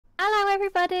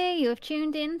everybody. You have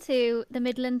tuned in to the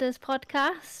Midlanders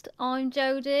podcast. I'm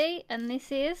Jodie, and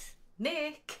this is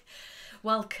Nick.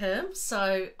 Welcome.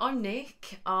 So I'm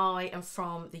Nick. I am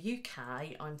from the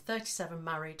UK. I'm 37,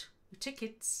 married with 2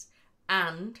 kids,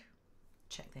 and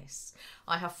check this,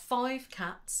 I have 5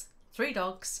 cats, 3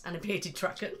 dogs, and a bearded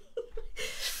dragon.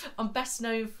 I'm best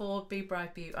known for Be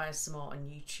Brave Beauty ASMR on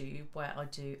YouTube, where I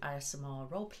do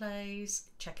ASMR role plays.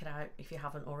 Check it out if you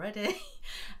haven't already.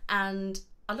 And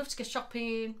I love to go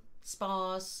shopping,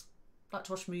 spas, like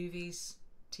to watch movies,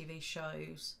 TV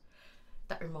shows.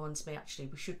 That reminds me, actually,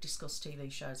 we should discuss TV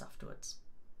shows afterwards.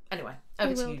 Anyway,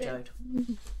 over to you, Jode.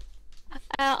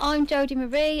 I'm Jodie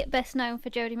Marie, best known for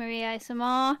Jodie Marie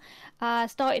ASMR.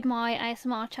 Started my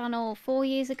ASMR channel 4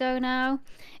 years ago now.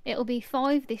 It'll be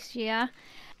 5 this year.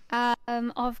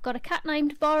 I've got a cat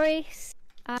named Boris.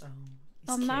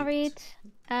 I'm cute. married,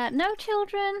 no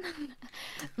children,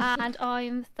 and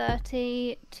I'm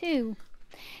 32.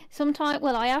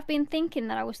 I have been thinking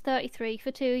that I was 33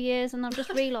 for 2 years, and I've just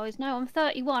realised, no, I'm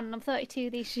 31 and I'm 32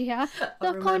 this year. So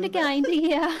I've kind of gained a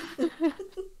year.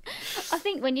 I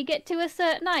think when you get to a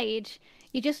certain age,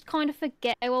 you just kind of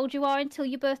forget how old you are until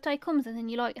your birthday comes, and then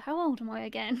you're like, how old am I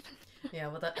again? Yeah,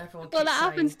 well, everyone keeps well, that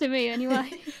saying, happens to me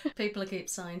anyway. People keep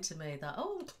saying to me that,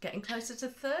 oh, getting closer to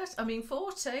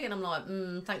 40, and I'm like,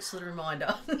 thanks for the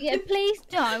reminder. Yeah, please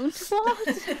don't.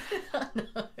 What? I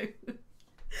know.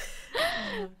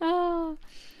 Oh,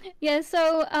 yeah.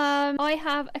 So I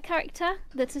have a character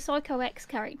that's a Psycho X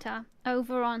character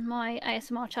over on my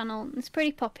ASMR channel. It's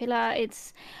pretty popular.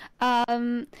 It's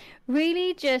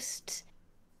really just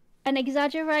an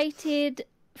exaggerated,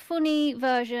 funny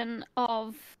version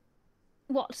of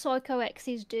what Psycho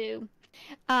X's do.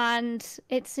 And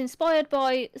it's inspired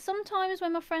by, sometimes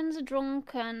when my friends are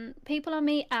drunk and people I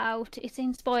meet out, it's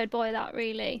inspired by that,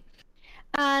 really.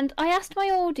 And I asked my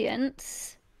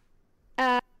audience,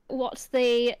 what's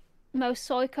the most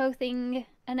psycho thing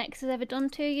an ex has ever done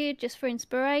to you, just for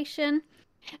inspiration.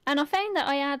 And I found that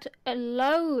I had a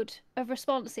load of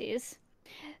responses.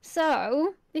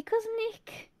 So, because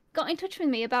Nick got in touch with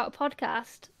me about a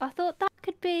podcast, I thought that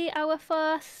could be our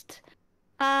first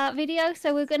video.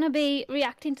 So we're going to be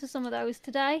reacting to some of those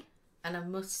today. And I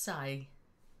must say,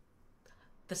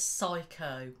 the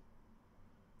Psycho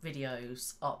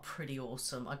videos are pretty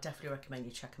awesome. I definitely recommend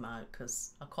you check them out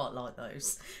because I quite like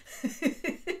those.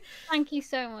 Thank you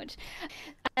so much.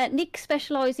 Nick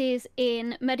specialises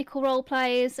in medical role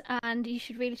plays, and you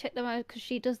should really check them out because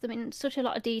she does them in such a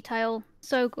lot of detail.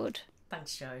 So good.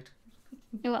 Thanks, Jode.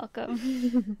 You're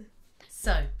welcome.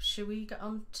 So, should we get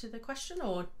on to the question,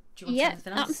 or do you want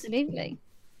something else? Absolutely.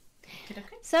 Okay.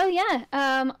 So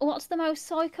yeah, what's the most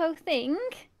psycho thing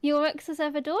your ex has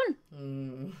ever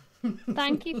done?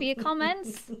 Thank you for your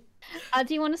comments.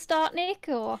 Do you want to start, Nick,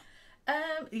 or?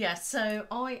 Yeah, so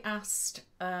I asked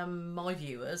my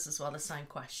viewers as well the same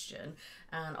question,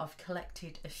 and I've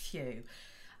collected a few.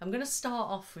 I'm going to start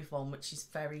off with one which is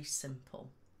very simple.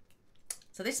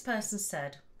 So this person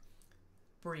said,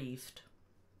 breathed.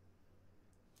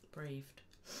 Breathed.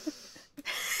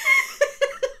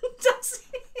 That's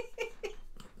it.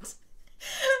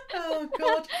 Oh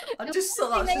God, I just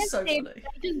thought that was just so funny.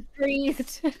 I just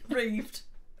breathed. Breathed.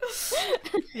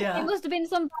 Yeah. It must have been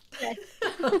some bad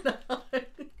Oh, no.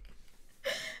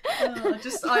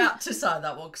 I had to say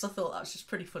that one because I thought that was just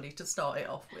pretty funny to start it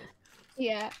off with.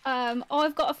 Yeah,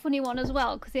 I've got a funny one as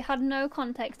well because it had no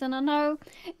context, and I know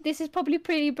this is probably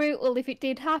pretty brutal if it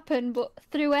did happen, but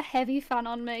threw a heavy fan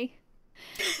on me.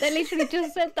 They literally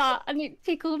just said that and it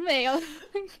tickled me.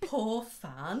 Poor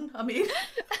fan. I mean,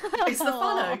 is the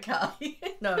fan okay?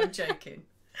 No, I'm joking.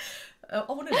 I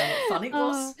want to know what fan it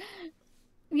was.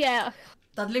 Yeah.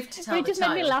 I'd live to tell It just the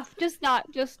made me tale. laugh. Just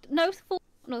no fault,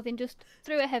 nothing. Just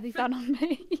threw a heavy fan on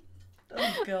me.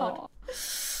 Oh God.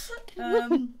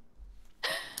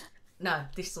 No,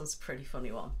 this one's a pretty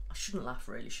funny one. I shouldn't laugh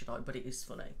really, should I? But it is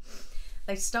funny.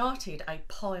 They started a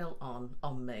pile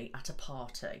on me at a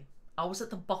party. I was at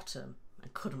the bottom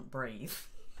and couldn't breathe.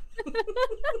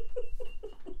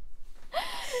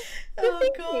 Oh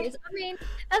God. Is, I mean,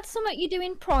 that's something you do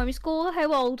in primary school.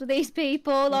 How old are these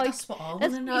people? Like, that's what I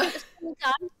want to know.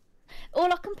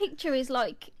 All I can picture is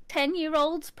like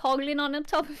 10-year-olds piling on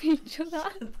top of each other.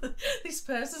 This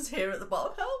person's here at the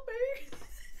bottom. Help me.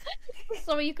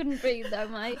 Sorry you couldn't breathe though,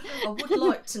 mate. I would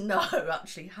like to know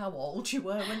actually how old you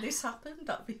were when this happened.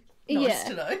 That'd be nice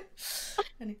to know.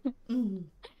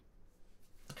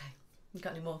 Okay, you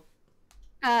got any more?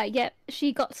 Yeah,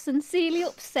 she got sincerely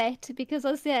upset because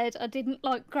I said I didn't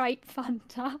like grape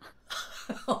Fanta.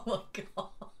 Oh my God.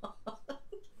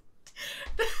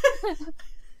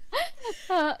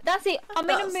 That's it. I'm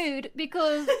in a That's, mood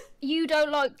because you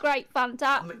don't like grape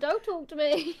Fanta. I mean, Don't talk to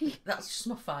me. that's just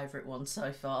my favourite one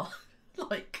so far.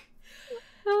 Like,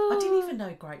 I didn't Oh, even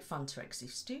know grape Fanta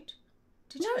existed.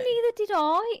 Did no, you? neither did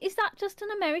I. Is that just an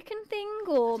American thing,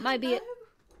 or I don't maybe know. it...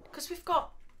 Because we've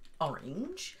got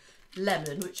orange,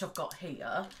 lemon, which I've got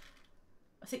here.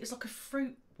 I think it's like a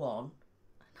fruit one.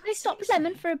 They That's stopped it, isn't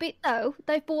lemon it? for a bit though.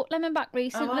 They've bought lemon back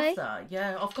Oh, have recently. they?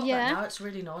 Yeah, I've got that Yeah, now. It's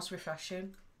really nice,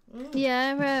 refreshing. Mm.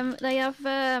 yeah. They have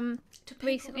Do people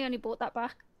recently only bought that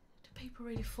back. do people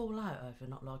really fall out over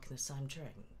not liking the same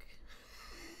drink?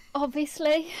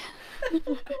 Obviously,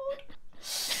 Oh God.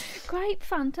 grape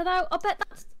Fanta though. I bet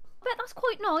that's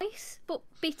quite nice, but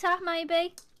bitter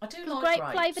maybe. I do Because like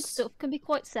grape flavoured grapes. stuff can be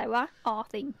quite sour. I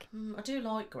think. I do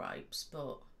like grapes,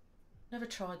 but never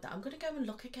tried that. I'm going to go and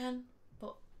look again.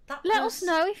 But that Let us person,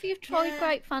 know if you've tried yeah,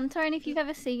 grape Fanta and if you've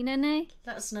ever seen any.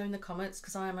 let us know in the comments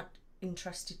because I am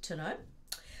interested to know.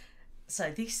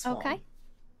 So this Okay. one,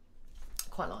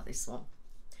 quite like this one.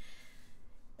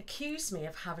 Accused me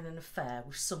of having an affair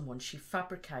with someone she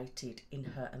fabricated in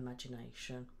her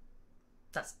imagination.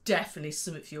 That's definitely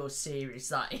some of your series,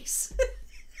 that is.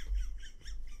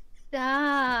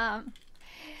 Damn.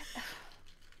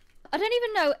 I don't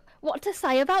even know what to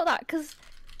say about that because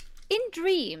in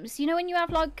dreams, you know, when you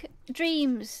have like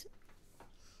dreams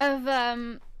of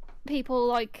people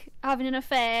like having an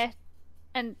affair,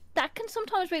 and that can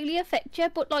sometimes really affect you,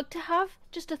 but like to have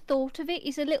just a thought of it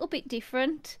is a little bit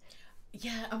different.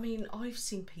 Yeah, I mean, I've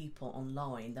seen people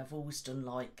online, they've always done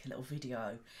like a little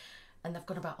video and they've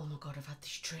gone about, oh my God, I've had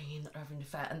this dream that they're having an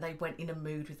affair, and they went in a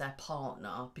mood with their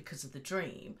partner because of the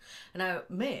dream. And now,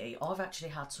 me, I've actually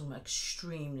had some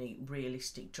extremely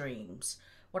realistic dreams.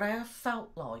 What I have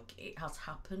felt like it has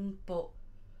happened, but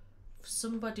for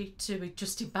somebody to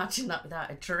just imagine that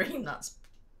without a dream, that's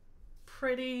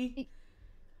pretty.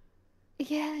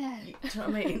 Yeah. Do you know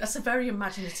what I mean? That's a very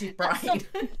imaginative That's some,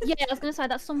 brain. yeah, I was gonna say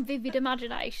that's some vivid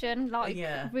imagination, like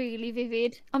Yeah. really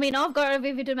vivid. I mean, I've got a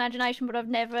vivid imagination, but I've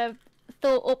never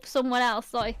thought up someone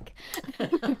else like.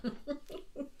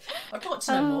 I'd like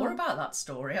to know more Oh, about that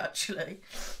story, actually.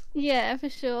 yeah, for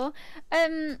sure.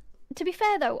 Um, to be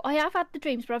fair though, I have had the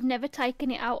dreams, but I've never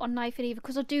taken it out on Nathan either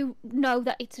because I do know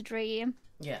that it's a dream,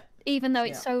 Yeah, even though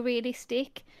yeah. it's so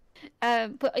realistic.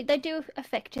 But they do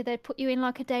affect you. They put you in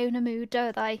like a downer mood,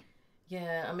 don't they?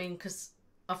 Yeah, I mean, because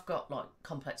I've got like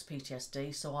complex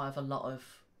PTSD, so I have a lot of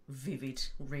vivid,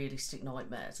 realistic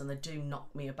nightmares, and they do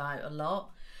knock me about a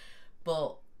lot.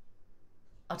 But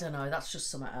I don't know, that's just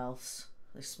something else,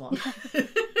 this one.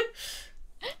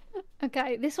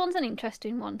 Okay, this one's an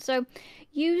interesting one. So,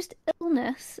 used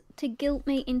illness to guilt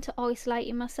me into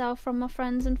isolating myself from my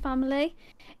friends and family.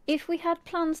 If we had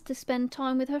plans to spend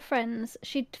time with her friends,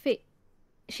 she'd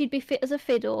be fit as a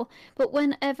fiddle, but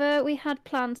whenever we had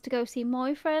plans to go see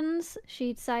my friends,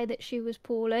 she'd say that she was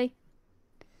poorly.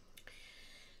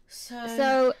 So,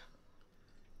 So,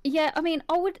 yeah, I mean,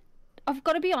 I've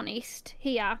got to be honest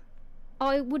here.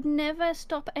 I would never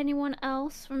stop anyone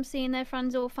else from seeing their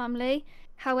friends or family.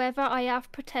 However, I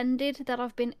have pretended that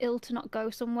I've been ill to not go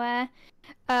somewhere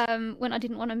when I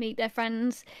didn't want to meet their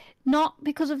friends. Not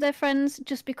because of their friends,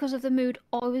 just because of the mood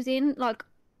I was in. Like,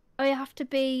 I have to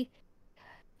be.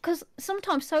 Because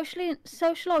sometimes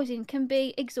socializing can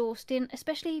be exhausting,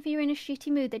 especially if you're in a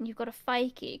shitty mood, then you've got to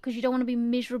fake it because you don't want to be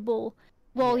miserable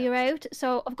while yeah, you're out.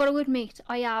 So I've got to admit,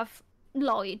 I have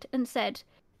lied and said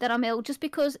that I'm ill just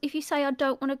because if you say I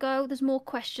don't want to go, there's more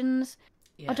questions.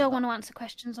 I yeah, don't like, want to answer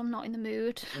questions, I'm not in the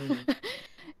mood. mm.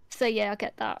 So yeah, I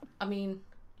get that. I mean,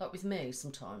 like with me,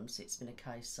 sometimes it's been a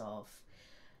case of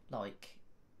like,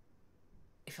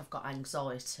 if I've got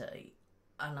anxiety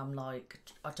and I'm like,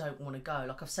 I don't want to go.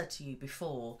 Like I've said to you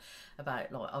before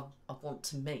about like I want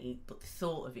to meet, but the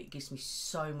thought of it gives me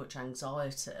so much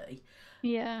anxiety.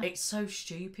 Yeah. It's so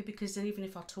stupid because then even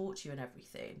if I talk to you and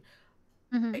everything,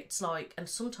 Hmm. it's like, and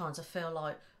sometimes I feel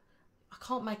like I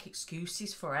can't make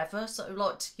excuses forever. So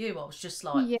like to you, I was just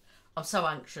like, Yeah. I'm so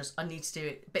anxious. I need to do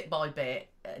it bit by bit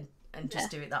and Yeah.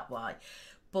 just do it that way.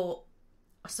 But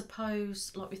I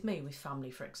suppose, like with me, with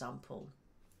family, for example,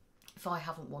 if I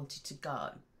haven't wanted to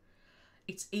go,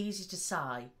 it's easy to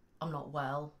say I'm not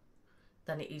well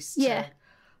than it is to Yeah.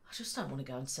 I just don't want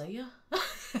to go and see you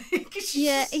because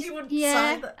Yeah. you wouldn't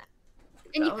Yeah. say that.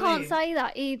 You And you know what I can't mean? say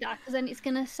that either, because then it's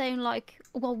gonna sound like,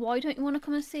 well, why don't you want to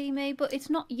come and see me? But it's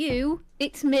not you,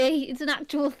 it's me. It's an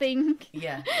actual thing.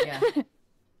 Yeah, yeah,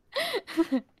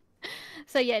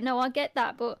 So yeah, no, I get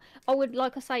that, but I would,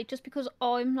 like I say, just because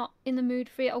I'm not in the mood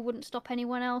for it, I wouldn't stop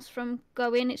anyone else from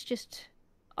going. It's just,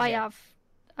 I yeah. have,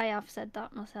 I have said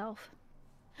that myself.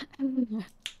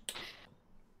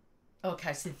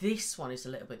 Okay, so this one is a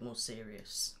little bit more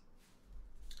serious.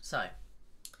 So,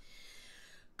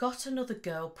 got another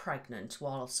girl pregnant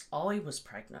whilst I was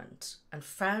pregnant and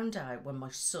found out when my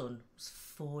son was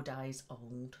 4 days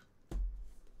old.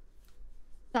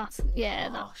 That's yeah.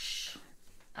 Harsh.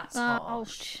 That's harsh.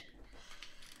 Ouch.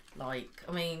 Like,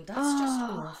 I mean, that's just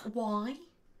awful. Why?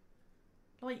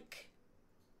 Like,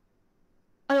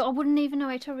 I wouldn't even know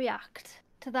how to react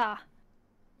to that.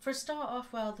 for a start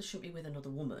off, well, they shouldn't be with another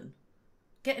woman.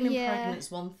 Getting him pregnant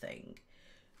is one thing.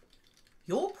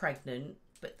 You're pregnant,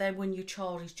 but then when your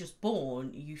child is just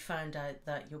born, you found out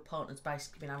that your partner's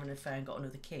basically been having an affair and got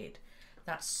another kid.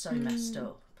 That's so messed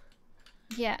up.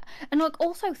 Yeah, and like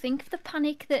also think of the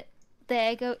panic that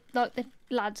the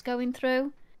lads going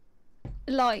through.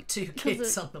 Like 2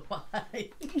 kids on the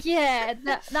way. Yeah,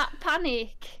 that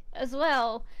panic as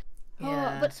well.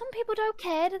 Yeah. But some people don't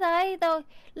care, do they? A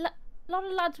lot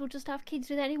of lads will just have kids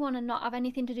with anyone and not have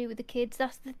anything to do with the kids.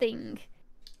 That's the thing.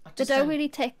 They don't really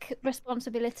take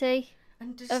responsibility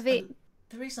of it.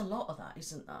 There is a lot of that,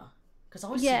 isn't there? Because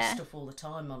I see stuff all the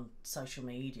time on social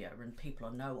media and people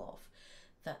I know of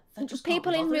that just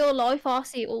people in real life I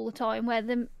see it all the time where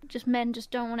men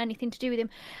just don't want anything to do with him.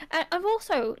 I've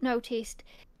also noticed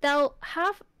they'll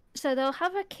have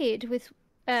a kid with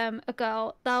a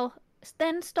girl. They'll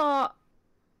then start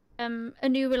a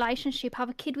new relationship, have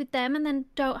a kid with them, and then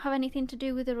don't have anything to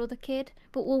do with their other kid,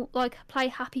 but will like play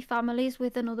happy families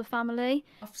with another family.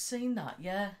 I've seen that,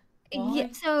 yeah. Why? Yeah,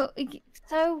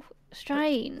 so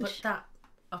strange. But that,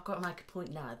 I've got to make a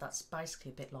point now. That's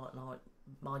basically a bit like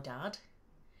my dad.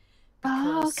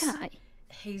 Okay.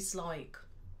 He's like,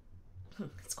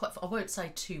 it's quite. I won't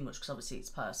say too much because obviously it's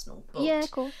personal. But yeah,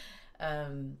 cool.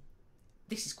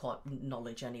 This is quite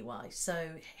knowledge anyway. So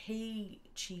he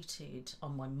cheated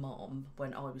on my mum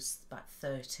when I was about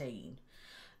 13.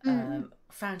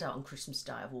 Found out on Christmas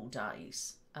Day of all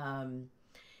days. And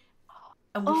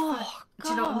do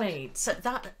you know what I mean? So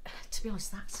that, to be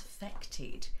honest, that's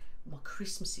affected my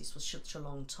Christmases for such a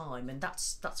long time, and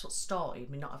that's what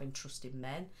started me not having trust in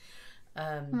men.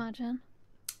 Imagine.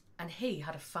 And he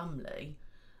had a family,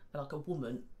 like a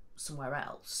woman somewhere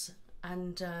else,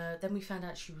 and then we found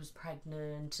out she was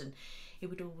pregnant, and he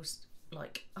would always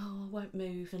like, oh, I won't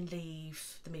move and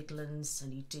leave the Midlands,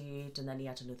 and he did, and then he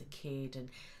had another kid, and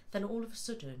then all of a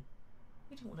sudden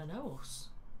he didn't want to know us,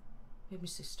 me and my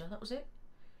sister. That was it.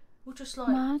 We're just like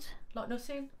mad. Like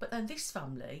nothing. But then this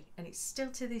family, and it's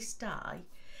still to this day,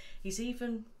 he's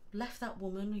even left that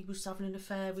woman. He was having an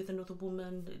affair with another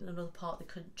woman in another part of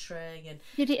the country, and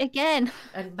did it again,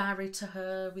 and married to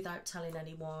her without telling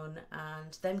anyone.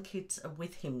 And them kids are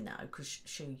with him now because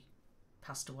she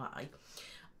passed away.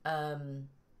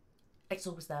 It's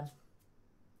always them.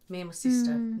 Me and my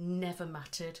sister never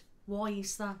mattered. Why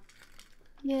is that?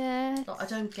 Yeah, like, I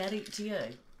don't get it. Do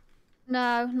you?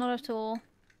 No, not at all.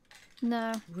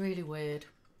 No. Really weird.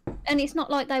 And it's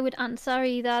not like they would answer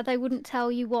either. They wouldn't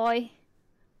tell you why.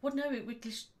 Well, no, it would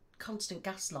just constant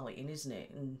gaslighting, isn't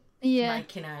it? And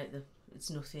making out that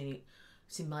it's nothing.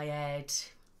 It's in my head.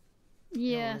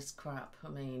 Yeah. All this crap. I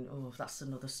mean, that's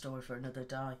another story for another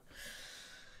day.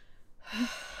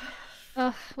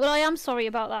 Well, I am sorry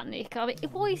about that, Nick. I mean,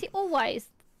 why is it always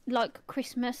like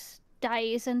Christmas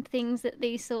days and things that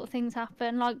these sort of things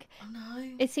happen? Like,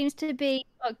 it seems to be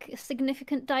like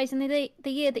significant days in the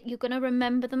year that you're going to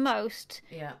remember the most.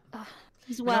 Yeah.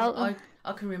 As well.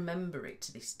 I can remember it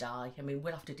to this day. I mean,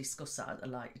 we'll have to discuss that at a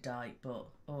later date, but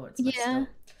it's messed up.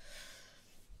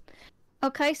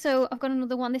 Okay, so I've got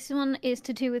another one. This one is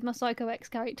to do with my Psycho X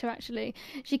character, actually.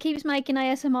 She keeps making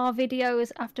ASMR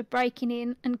videos after breaking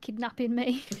in and kidnapping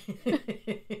me.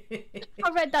 I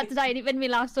read that today and it made me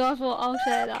laugh, so I thought I'll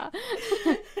share that.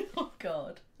 Oh,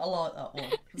 God. I like that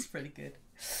one. It's pretty good.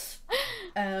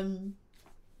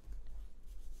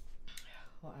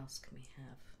 What else can we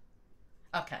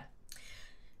have? Okay.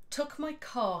 Took my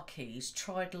car keys,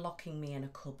 tried locking me in a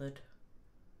cupboard.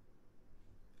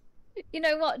 You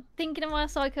know what? Thinking of my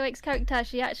Psycho X character,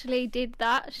 she actually did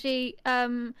that. She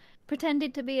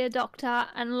pretended to be a doctor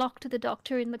and locked the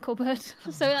doctor in the cupboard.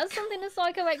 So that's something a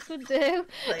Psycho X would do.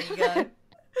 There you go.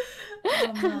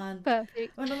 Oh, man.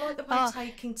 Perfect. I mean, I like the way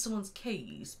taking someone's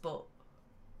keys, but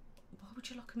why would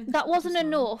you lock them in the that cupboard? Wasn't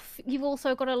enough. You've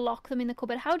also got to lock them in the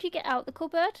cupboard. How do you get out the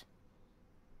cupboard?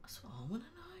 That's what I want to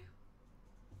know.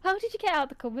 How did you get out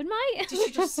the cupboard, mate? Did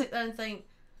you just sit there and think,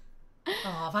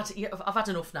 oh, I've had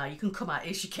enough now. You can come out.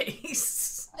 Here's your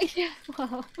keys. Yeah,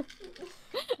 well.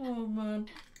 Oh, man.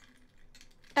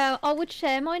 I would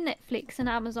share my Netflix and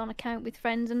Amazon account with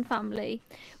friends and family,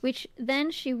 which then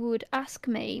she would ask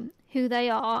me who they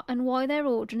are and why they're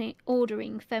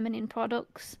ordering feminine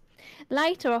products.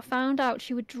 Later, I found out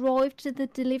she would drive to the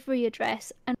delivery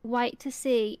address and wait to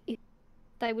see if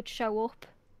they would show up.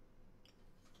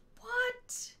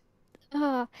 What?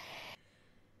 Ah,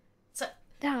 So,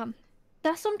 damn.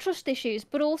 That's some trust issues,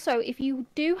 but also if you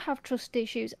do have trust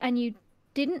issues and you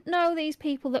didn't know these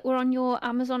people that were on your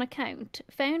Amazon account,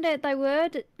 found out they were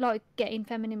like getting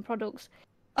feminine products,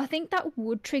 I think that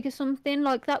would trigger something.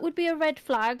 Like that would be a red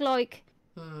flag. Like,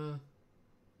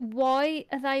 why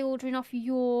are they ordering off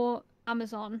your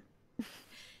Amazon?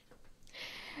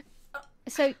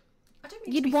 So I don't mean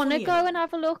to you'd be want to funny go enough. and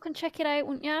have a look and check it out,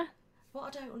 wouldn't you?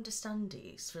 What I don't understand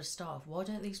is, for a start, why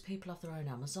don't these people have their own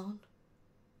Amazon?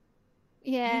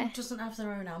 Yeah. Who doesn't have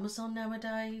their own Amazon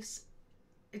nowadays?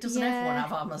 Doesn't Yeah. everyone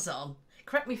have Amazon?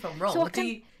 Correct me if I'm wrong. So I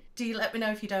Do you let me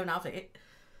know if you don't have it?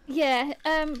 Yeah.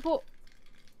 But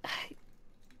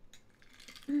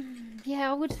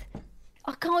yeah,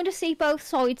 I kind of see both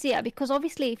sides here because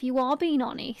obviously, if you are being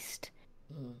honest,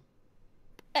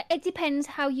 it depends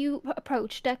how you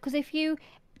approached her. Because if you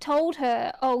told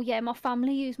her, "Oh yeah, my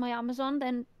family use my Amazon,"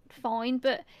 then fine.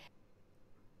 But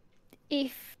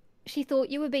if she thought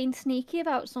you were being sneaky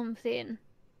about something,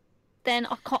 then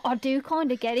I do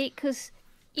kind of get it because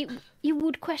you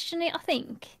would question it. I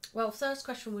think Well, first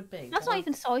question would be, that's not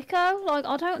even psycho. Like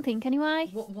I don't think anyway.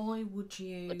 why would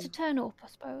you? But to turn up, I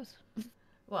suppose.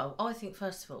 Well, I think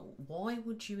first of all, why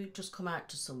would you just come out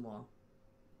to someone?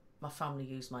 My family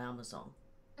use my Amazon.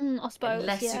 I suppose.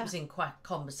 Unless Yeah. it was in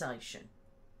conversation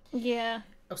Yeah.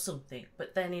 or something.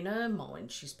 But then in her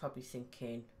mind, she's probably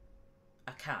thinking,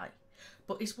 okay.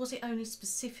 But was it only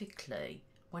specifically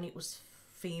when it was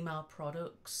female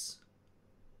products?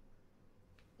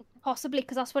 Possibly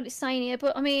because that's what it's saying here.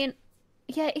 But I mean,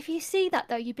 yeah, if you see that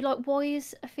though, you'd be like, why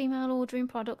is a female ordering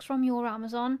products from your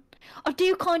Amazon? I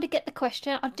do kind of get the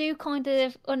question. I do kind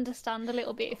of understand a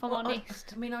little bit, if I'm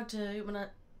honest. I mean, I do.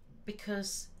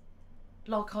 Because,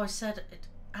 like I said,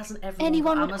 hasn't everyone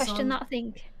Anyone got would Amazon? question that, I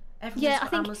think. Everyone's Yeah, I got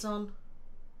think Amazon.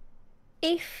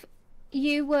 if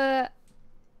you were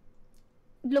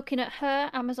looking at her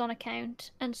Amazon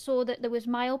account and saw that there was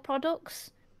male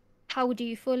products, how would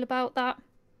you feel about that?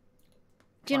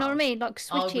 Do you know what I mean? Like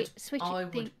switch it. I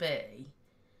would be.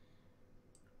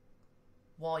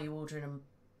 Why are you ordering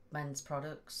men's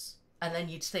products? And then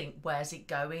you'd think, where's it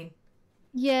going?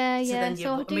 Yeah, So yeah. then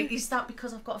So I mean, is that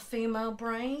because I've got a female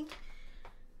brain,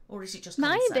 or is it just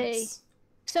common maybe. sense?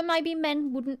 So maybe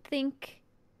men wouldn't think,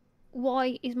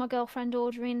 why is my girlfriend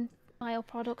ordering male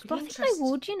products? But I think they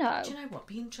would, you know. Do you know what?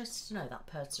 Be interested to know that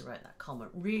person who wrote that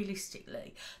comment.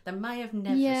 Realistically, they may have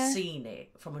never seen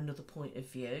it from another point of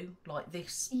view, like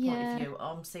this point of view.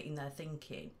 I'm sitting there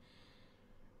thinking,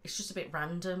 it's just a bit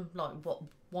random. Like,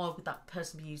 why would that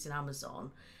person be using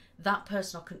Amazon? That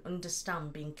person I can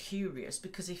understand being curious,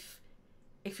 because if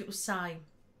it was, say,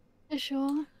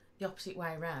 Sure. the opposite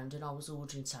way around and I was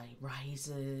ordering, say,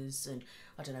 razors and,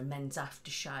 I don't know, men's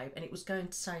aftershave, and it was going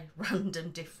to say random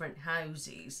different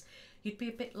houses, you'd be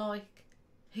a bit like,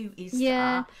 who is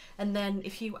that? And then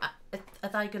if you, are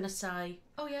they going to say,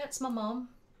 oh yeah, it's my mum?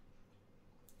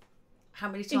 How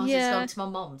many times has it gone to my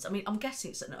mum's? I mean, I'm guessing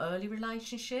it's an early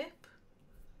relationship.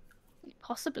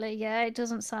 Possibly, yeah, it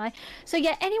doesn't say. So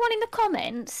yeah, anyone in the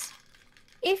comments,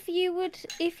 if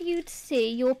you'd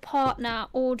see your partner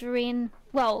ordering,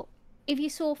 well, if you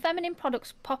saw feminine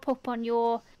products pop up on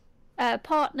your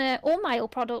partner, or male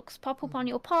products pop up on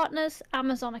your partner's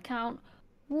Amazon account,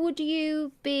 would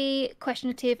you be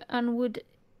questionative, and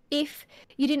if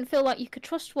you didn't feel like you could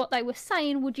trust what they were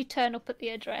saying, would you turn up at the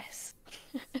address?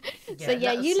 So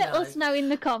yeah, you let us know in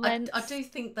the comments. I do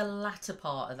think the latter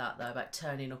part of that, though, about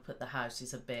turning up at the house,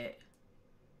 is a bit...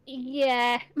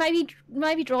 Yeah,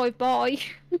 maybe drive by.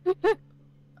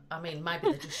 I mean,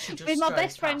 maybe she just with my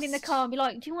best friend past. in the car and be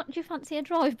like, do you fancy a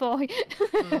drive by?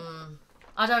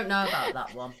 I don't know about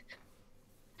that one.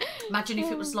 Imagine if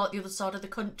it was like the other side of the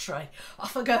country.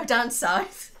 Off I go down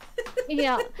south.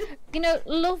 Yeah, you know,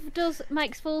 love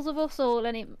makes fools of us all,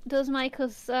 and it does make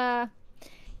us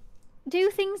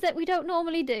do things that we don't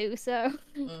normally do. So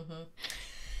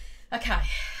Okay,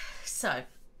 so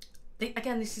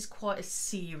again, this is quite a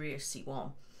serious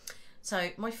one. So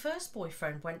my first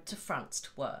boyfriend went to France to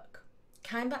work,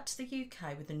 came back to the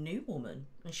UK with a new woman,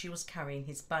 and she was carrying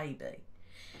his baby.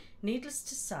 Needless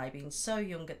to say, being so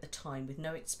young at the time with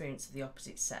no experience of the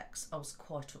opposite sex, I was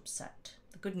quite upset.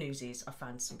 The good news is I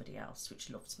found somebody else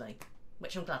which loves me,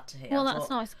 which I'm glad to hear. Well, that's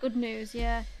nice. Good news,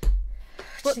 yeah.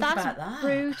 But that's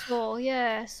brutal,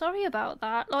 yeah. Sorry about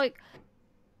that. Like,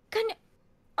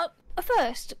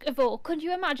 first of all, could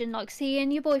you imagine, like,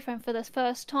 seeing your boyfriend for the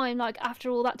first time, like,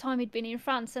 after all that time he'd been in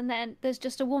France, and then there's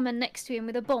just a woman next to him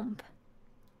with a bump?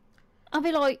 I'd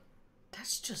be like,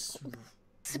 That's just what?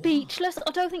 speechless.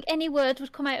 I don't think any words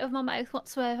would come out of my mouth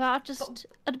whatsoever. But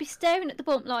I'd be staring at the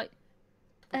bump like,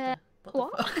 what the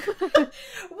what the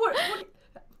what? fuck? what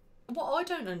what I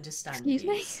don't understand Excuse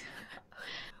me. is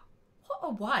what a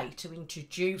way to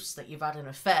introduce that you've had an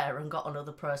affair and got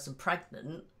another person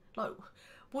pregnant. Like,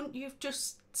 wouldn't you've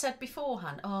just said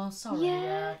beforehand, oh, sorry,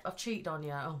 Yeah. I've cheated on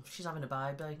you. Oh, she's having a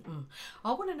baby.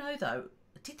 I want to know, though,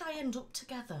 did they end up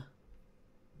together?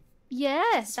 Yeah,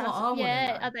 That's what I want to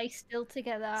yeah. know. Are they still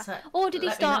together, So, or did he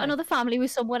let me start know. another family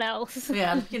with someone else?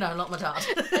 Yeah, you know, like my dad.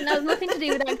 And has nothing to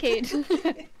do with that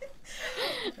kid.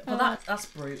 Well, that's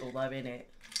brutal, though, isn't it?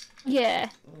 Yeah,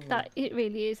 that it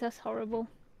really is. That's horrible.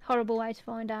 Horrible way to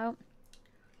find out.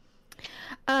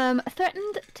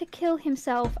 Threatened to kill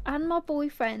himself and my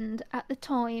boyfriend at the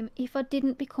time if I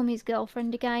didn't become his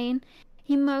girlfriend again.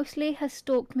 He mostly has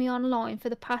stalked me online for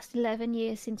the past 11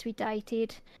 years since we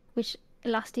dated, which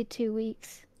lasted 2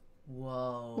 weeks.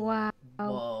 Whoa. Wow.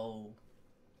 Whoa.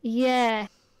 Yeah.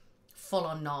 Full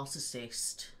on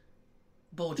narcissist.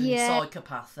 Bordering Yeah.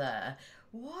 psychopath there.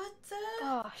 What the?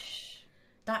 Gosh.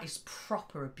 That is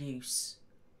proper abuse,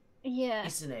 Yeah.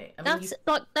 isn't it? I That's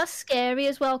that's scary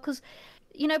as well, because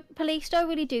police don't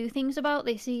really do things about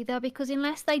this either, because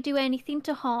unless they do anything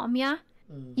to harm you,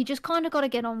 you just kind of got to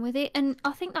get on with it. And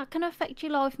I think that can affect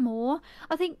your life more.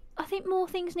 I think more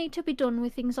things need to be done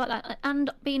with things like that,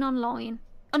 and being online.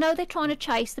 I know they're trying to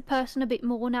chase the person a bit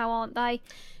more now, aren't they?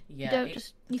 yeah,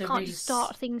 You can't just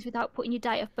start things without putting your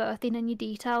date of birth in and your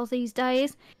details these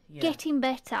days. Yeah, Getting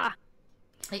better.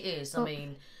 it is. I But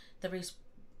mean, there is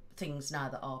things now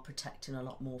that are protecting a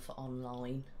lot more for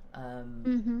online.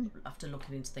 After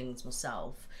looking into things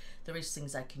myself, there is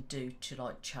things they can do to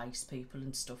like chase people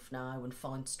and stuff now and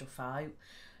find stuff out.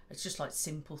 It's just like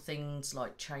simple things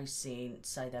like chasing,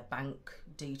 say, their bank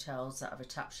details that have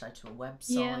attached, say, to a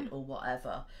website or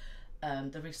whatever.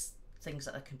 There is things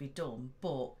that can be done,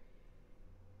 but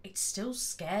it's still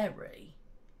scary.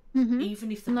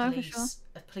 Even if the No, for sure.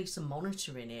 police are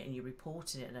monitoring it and you're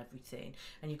reporting it and everything,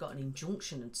 and you've got an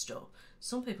injunction and stuff,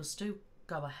 some people still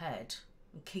go ahead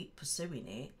and keep pursuing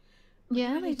it.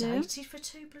 Yeah, You only they do. dated for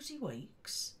 2 bloody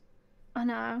weeks. I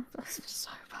know. That's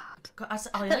so bad. God,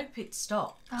 I hope it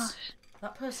stops. Gosh.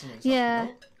 That person is Yeah.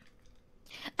 up.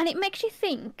 And it makes you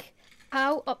think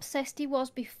how obsessed he was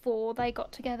before they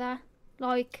got together.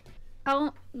 Like,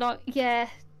 yeah,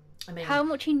 I mean, how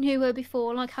much he knew her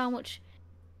before, like how much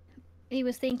he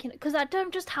was thinking. Because that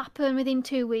don't just happen within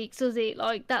 2 weeks, does it?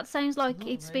 Like, that sounds like not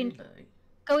it's really. been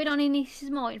going on in his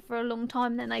mind for a long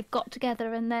time. Then they've got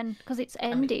together, and then, because it's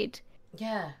ended,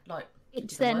 Yeah, like,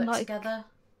 it's did they then, work like, together?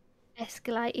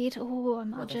 escalated. Oh, Were they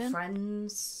imagine.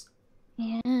 friends?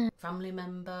 Yeah. Family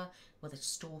member? Were they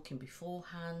stalking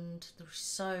beforehand? There's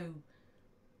so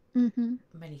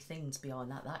many things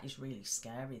behind that. That is really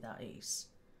scary, that is.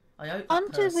 I hope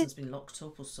that person's been locked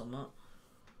up or something.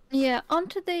 Yeah,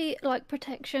 onto the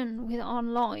protection with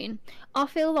online. I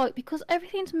feel like because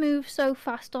everything's moved so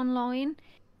fast online,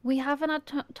 we haven't had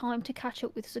time to catch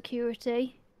up with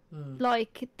security.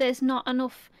 Like, there's not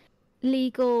enough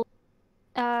legal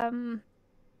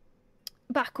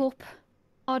backup,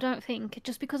 I don't think,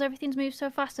 just because everything's moved so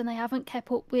fast and they haven't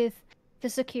kept up with the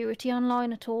security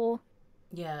online at all.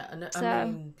 Yeah, and So, I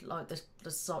mean, like, there's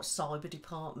like cyber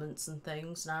departments and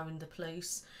things now in the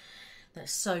police. They're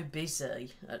so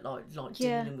busy at like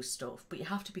dealing with stuff, but you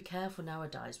have to be careful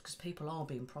nowadays because people are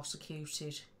being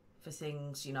prosecuted for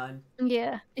things,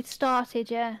 yeah, it started,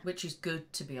 yeah. which is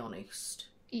good, to be honest.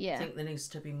 Yeah. I think there needs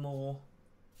to be more.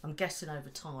 I'm guessing over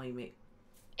time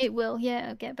It will, yeah,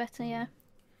 it'll get better, yeah.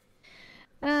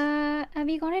 Have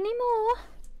you got any more?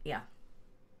 Yeah.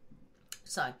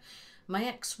 So, my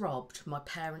ex robbed my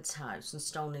parents' house and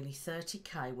stole nearly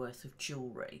 30k worth of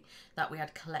jewellery that we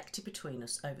had collected between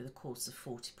us over the course of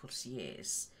 40 plus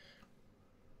years.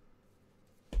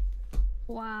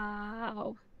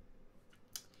 Wow.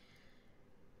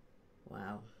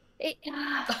 Wow.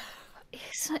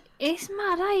 It's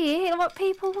mad, eh? What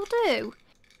people will do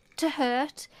to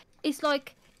hurt. It's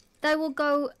like they will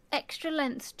go extra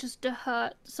lengths just to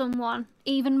hurt someone,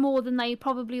 even more than they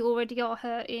probably already are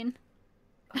hurting.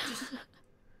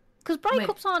 Because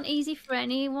breakups aren't easy for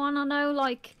anyone. I know,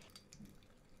 like,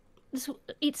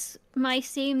 it may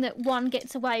seem that one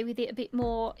gets away with it a bit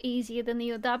more easier than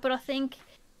the other, but I think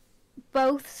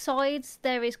both sides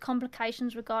there is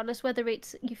complications regardless, whether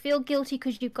it's you feel guilty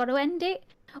because you've got to end it,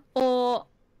 or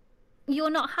you're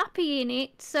not happy in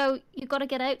it, so you've got to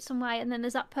get out some way, and then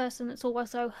there's that person that's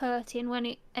also hurting when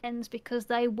it ends because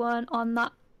they weren't on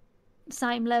that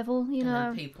same level, you And know.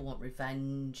 then people want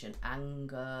revenge and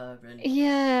anger and,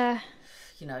 Yeah,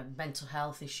 you know, mental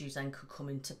health issues then could come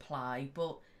into play.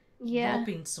 But yeah,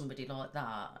 robbing somebody like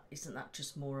that, isn't that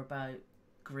just more about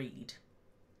greed,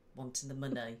 wanting the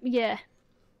money yeah,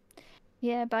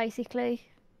 yeah, basically.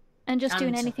 And just doing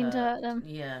and to anything to hurt? hurt them.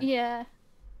 Yeah, Yeah.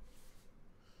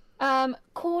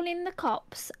 Calling the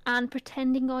cops and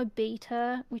pretending I beat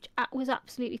her, which was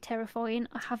absolutely terrifying.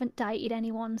 I haven't dated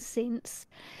anyone since.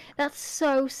 That's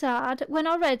so sad. When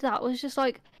I read that, I was just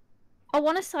like, I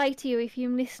want to say to you, if you're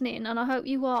listening, and I hope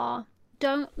you are,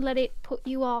 don't let it put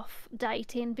you off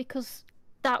dating, because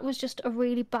that was just a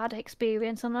really bad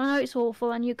experience. And I know it's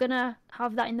awful, and you're gonna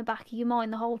have that in the back of your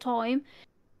mind the whole time,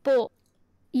 but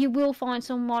you will find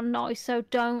someone nice, so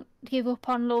don't give up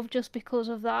on love just because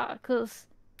of that, because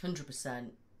 100%. I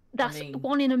that's mean,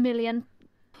 1 in a million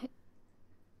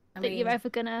I that you're mean, ever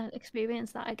gonna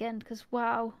experience that again, because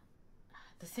wow.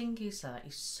 the thing is that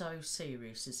it's so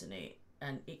serious, isn't it?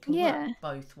 And it can work Yeah,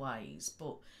 both ways.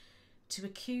 But to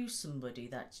accuse somebody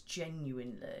that's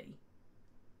genuinely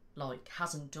like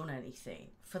hasn't done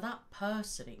anything, for that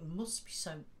person it must be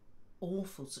so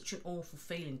awful, such an awful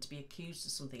feeling to be accused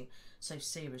of something so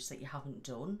serious that you haven't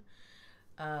done.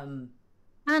 and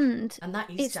And that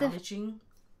is it's the damaging.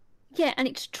 yeah, and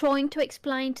it's trying to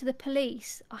explain to the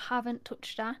police I haven't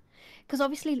touched her, because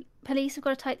obviously police have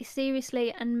got to take this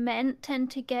seriously, and men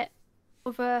tend to get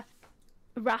of a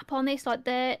rap on this, like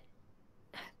they're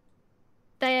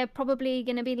probably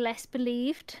going to be less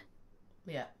believed.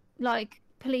 Yeah. Like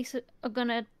police are going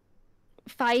to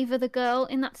favour the girl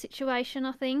in that situation,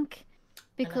 I think, And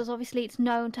because obviously it's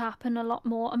known to happen a lot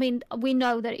more. I mean, we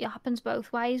know that it happens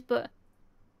both ways, but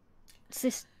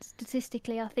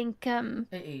statistically, I think it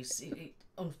is. It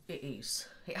is.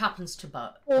 It happens to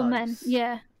all men, both.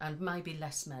 yeah, And maybe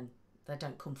less men. They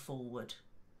don't come forward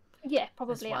yeah, as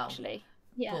probably well. actually,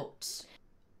 yeah. But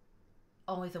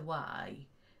either way,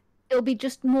 It'll be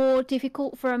just more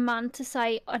difficult for a man to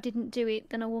say I didn't do it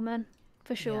than a woman,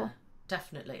 for yeah, sure.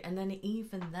 definitely. And then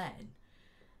even then,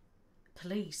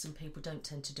 police and people don't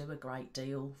tend to do a great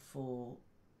deal for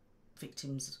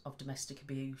victims of domestic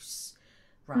abuse,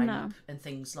 rape, No. and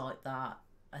things like that.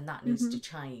 And that needs to Mhm.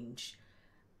 change.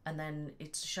 And then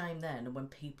it's a shame then when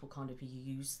people kind of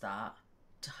use that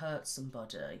to hurt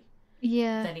somebody,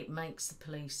 Yeah. then it makes the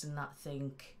police and that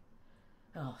think,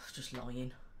 oh, just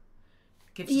lying.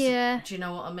 Gives us, Yeah. do you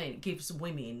know what I mean? It gives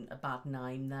women a bad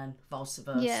name then, vice Yeah,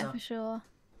 versa. for sure.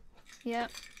 Yeah.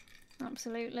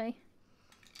 Absolutely.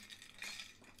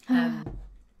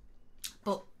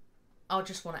 But I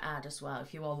just want to add as well,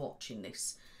 if you are watching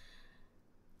this,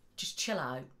 just chill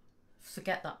out.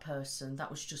 Forget that person.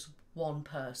 That was just one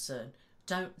person.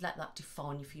 Don't let that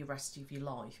define you for the rest of your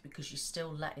life, because you're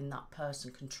still letting that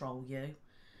person control you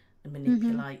and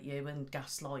manipulate you and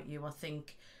gaslight you. I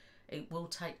think it will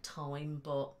take time,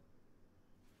 but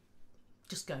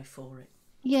just go for it.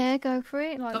 Yeah, go for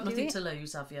it. Like, Got do nothing it. to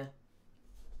lose, have you?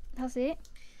 That's it.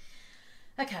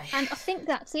 Okay. And I think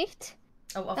that's it.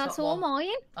 Oh, I've That's got all one.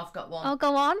 mine. I've got one. I'll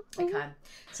go on. Okay.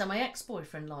 So my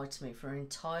ex-boyfriend lied to me for an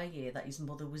entire year that his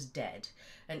mother was dead,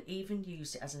 and even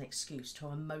used it as an excuse to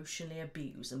emotionally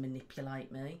abuse and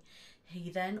manipulate me. He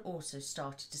then also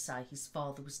started to say his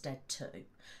father was dead too.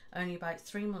 Only about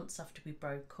 3 months after we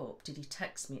broke up did he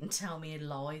text me and tell me he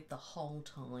lied the whole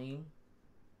time.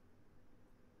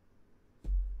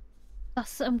 That's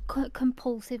some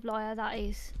compulsive liar, that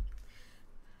is.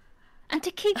 And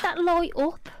to keep that lie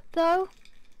up, though.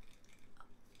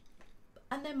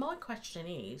 And then my question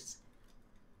is,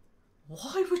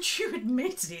 why would you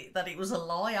admit it, that it was a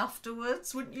lie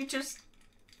afterwards? Wouldn't you just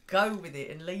go with it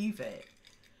and leave it?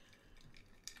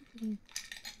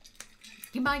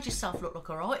 You made yourself look like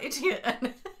a right idiot.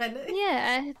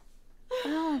 Yeah.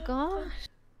 Oh, gosh.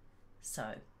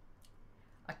 So,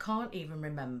 I can't even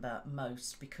remember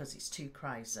most because it's too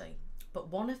crazy. But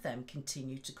one of them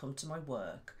continued to come to my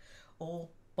work or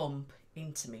bump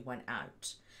into me when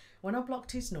out. When I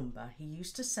blocked his number, he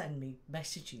used to send me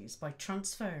messages by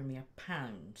transferring me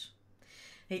 £1.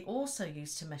 He also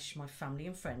used to message my family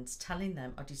and friends telling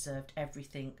them I deserved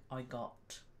everything I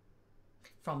got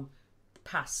from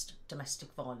past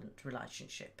domestic violent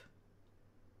relationship.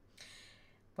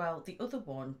 Well, the other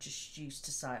one just used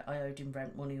to say I owed him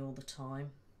rent money all the time,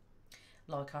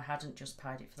 like I hadn't just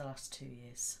paid it for the last 2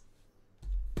 years.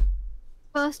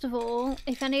 First of all,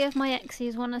 if any of my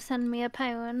exes want to send me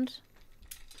 £1,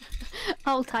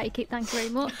 I'll take it, thank you very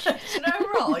much. You know,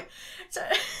 right? So,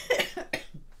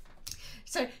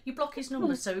 so you block his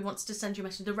number, so he wants to send you a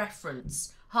message, the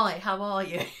reference. Hi, how are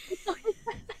you?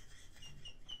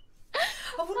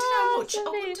 I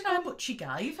wondered how much you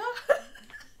gave her.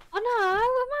 I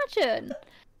know, imagine.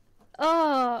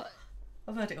 Oh,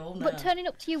 I've heard it all but now. turning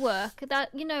up to your work, that,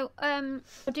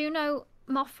 I do know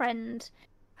my friend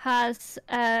has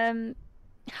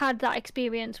had that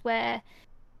experience where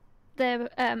their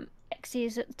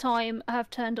exes at the time have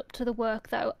turned up to the work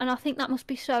though, and I think that must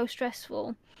be so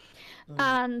stressful. Mm.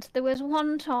 And there was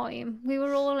one time we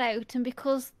were all out, and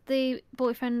because the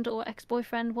boyfriend or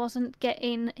ex-boyfriend wasn't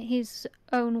getting his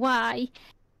own way,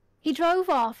 he drove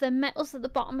off, then met us at the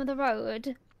bottom of the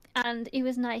road, and he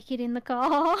was naked in the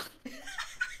car.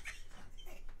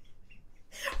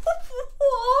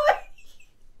 Why?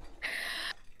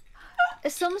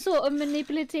 Some sort of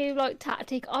manipulative like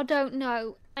tactic, I don't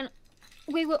know. And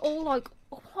we were all like,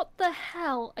 "What the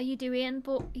hell are you doing?"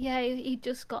 But yeah, he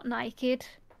just got naked.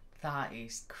 That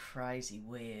is crazy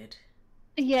weird.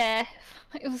 Yeah,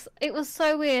 it was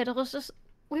so weird.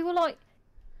 We were like,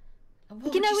 And why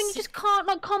you would know, you when you sit? just can't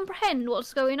like comprehend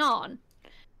what's going on.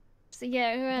 So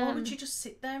yeah, Why would you just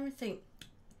sit there and think,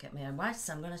 "Get my own way,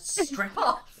 so I'm gonna strip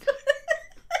off"?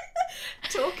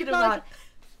 Talking like about.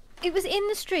 it was in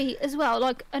the street as well,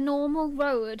 like a normal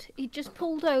road. He just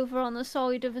pulled over on the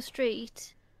side of a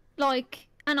street, like,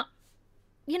 and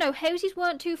houses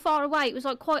weren't too far away. It was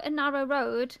like quite a narrow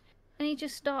road, and he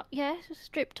just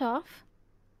stripped off.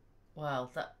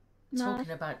 Well, that No.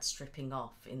 talking about stripping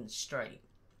off in the street.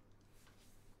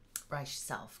 Brace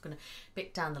yourself. Gonna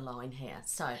bit down the line here.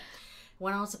 So,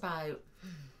 when I was about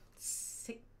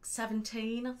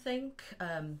 17, I think,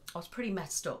 I was pretty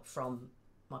messed up from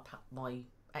my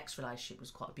ex relationship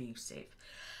was quite abusive.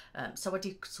 So I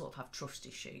did sort of have trust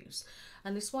issues.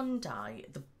 And this one day,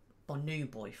 my new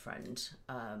boyfriend,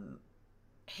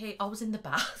 I was in the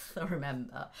bath, I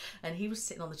remember, and he was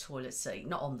sitting on the toilet seat,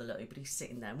 not on the loo, but he's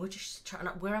sitting there, and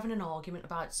we're having an argument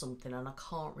about something, and I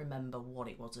can't remember what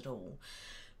it was at all.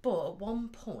 But at one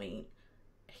point,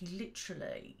 he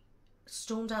literally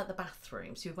stormed out the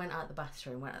bathroom. So we went out the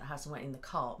bathroom, went out the house, and went in the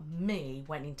car. Me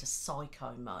went into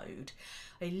psycho mode.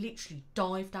 I literally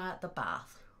dived out the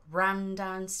bath, ran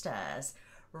downstairs,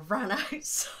 ran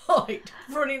outside,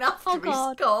 running after Oh his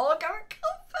God. car, going,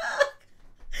 "Come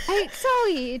back!"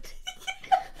 Outside.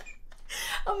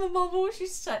 And my mum always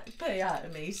used to pay out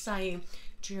of me saying,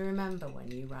 "Do you remember when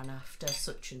you ran after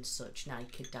such and such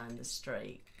naked down the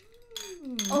street?"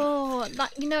 Oh,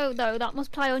 that though that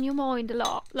must play on your mind a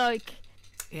lot. Like,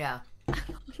 Yeah,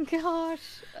 gosh,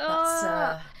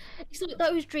 that's it's like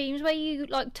those dreams where you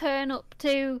like turn up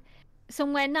to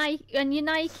somewhere naked and you're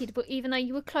naked, but even though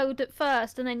you were clothed at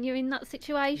first, and then you're in that yeah.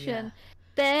 situation,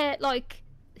 they're like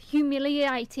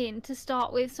humiliating to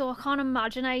start with. So I can't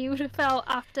imagine how you would have felt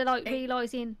after like It,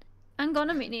 realizing, hang on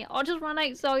a minute, I just ran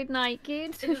outside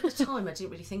naked. and at the time, I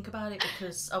didn't really think about it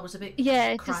because I was a bit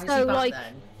Yeah, just crazy so back like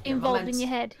then. You know, involved in your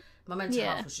head. my mental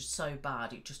Yeah. health was just so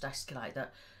bad, it just escalated.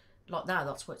 That, like now,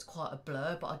 that's why it's quite a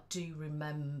blur. But I do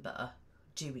remember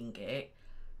doing it,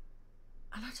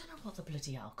 and I don't know what the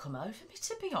bloody hell come over me.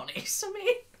 To be honest, I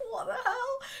mean, what the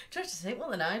hell? Trying to think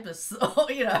what the neighbours thought.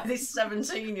 This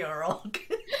 17-year-old.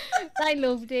 They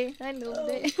loved it. They loved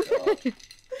it.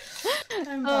 How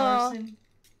Oh, embarrassing.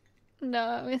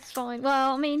 no, it's fine.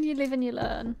 Well, I mean, you live and you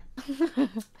learn.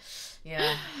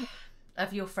 Yeah.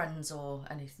 Have your friends or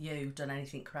you done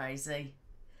anything crazy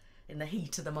in the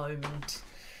heat of the moment?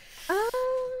 Um,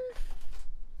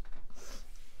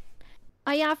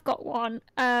 I have got one.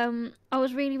 I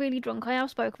was really, really drunk. I have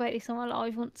spoke about this on my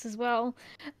live once as well.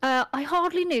 I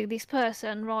hardly knew this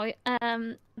person, right?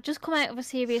 Just come out of a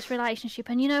serious relationship,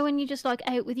 and when you're just like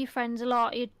out with your friends a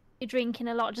lot, you're drinking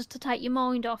a lot just to take your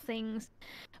mind off things.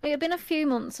 It had been a few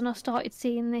months, and I started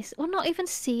seeing this. Well, not even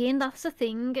seeing. That's the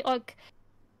thing. Like,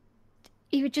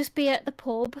 he would just be at the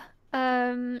pub.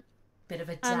 Bit of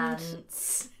a And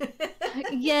dance.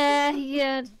 yeah,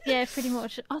 pretty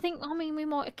much. I mean, we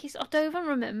might have kissed. I don't even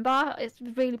remember. It's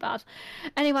really bad.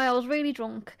 Anyway, I was really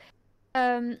drunk.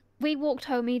 We walked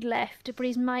home. He'd left, but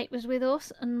his mate was with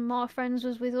us, and my friends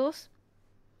was with us.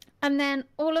 And then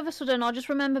all of a sudden, I just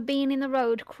remember being in the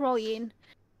road crying,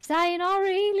 saying I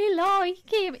really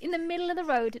like him in the middle of the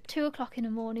road at 2 o'clock in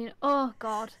the morning. Oh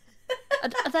God, I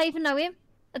don't even know him.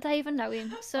 I don't even know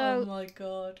him. Oh So my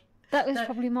god. that was The,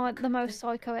 probably the most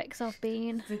psycho ex I've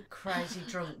been. the crazy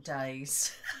drunk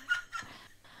days.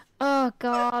 Oh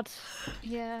God,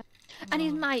 yeah. And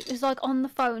his Oh. mate was like on the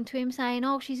phone to him saying,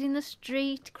 "Oh, she's in the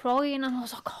street crying," and I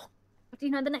was like, "Oh." The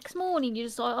next morning you're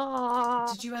just like,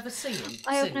 "Oh, Did you ever see him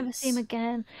I hope never see him since?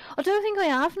 again." I don't think I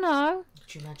have. No,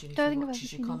 Do you imagine if don't he think I've ever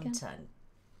watches your seen him again. content?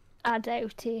 I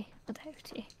doubt it. I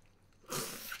doubt it.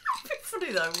 That'd be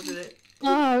funny though, wouldn't it?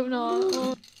 No,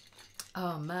 no.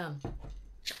 Oh man.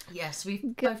 Yes,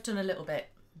 we've Go- both done a little bit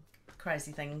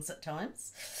crazy things at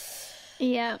times.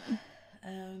 Yeah.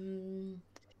 Um,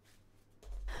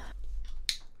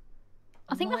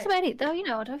 I think that's my about it, though. You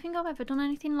know, I don't think I've ever done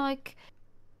anything like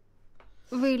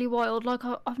really wild. Like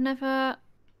I've never.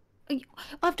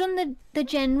 I've done the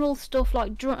general stuff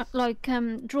like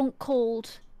drunk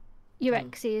called your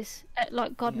exes at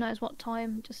like God yeah. knows what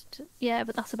time. Just yeah,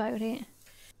 but that's about it.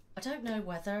 I don't know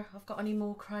whether I've got any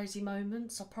more crazy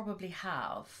moments. I probably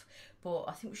have, but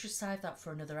I think we should save that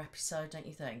for another episode, don't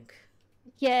you think?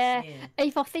 Yeah, Yeah.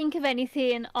 if I think of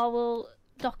anything, I will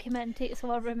document it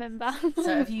so I remember.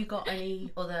 So, have you got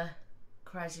any other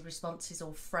crazy responses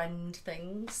or friend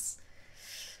things?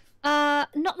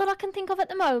 Not that I can think of at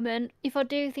the moment. If I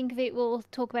do think of it, we'll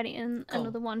talk about it in Cool.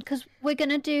 another one because we're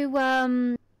gonna do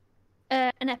an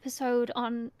episode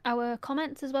on our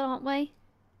comments as well, aren't we?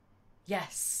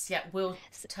 Yes, yeah, we'll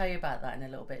tell you about that in a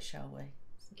little bit, shall we?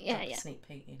 Yeah, Drop a yeah. sneak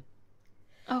peek in.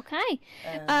 Okay.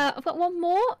 Um, I've got one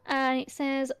more, and it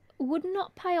says, "Would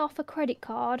not pay off a credit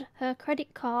card. Her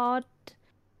credit card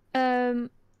um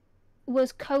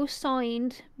was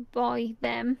co-signed by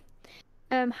them.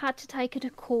 Had to take her to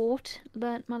court.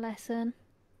 Learnt my lesson."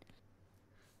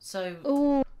 so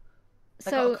Oh,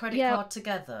 they got a so credit yeah, card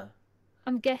together.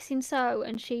 I'm guessing so,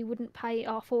 and she wouldn't pay it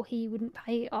off, or he wouldn't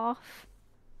pay it off.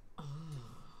 Oh,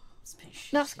 it's a bit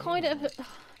That's shitty, kind isn't of, it?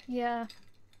 yeah.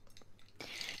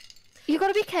 You got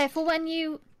to be careful when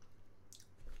you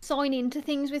sign into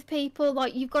things with people.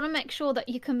 Like you've got to make sure that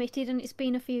you're committed, and it's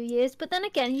been a few years. But then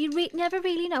again, you never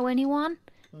really know anyone.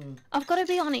 I've got to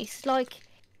be honest. Like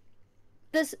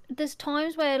there's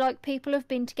times where like people have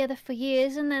been together for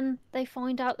years, and then they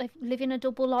find out they live in a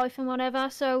double life and whatever.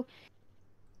 So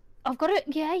I've got to,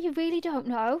 yeah, you really don't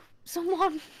know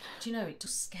someone. Do you know, it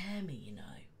does scare me, you know.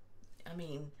 I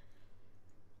mean,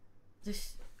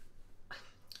 this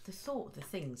the thought of the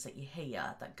things that you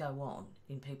hear that go on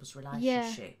in people's Yeah,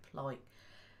 relationship, like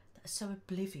they're so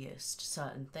oblivious to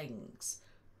certain things.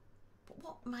 But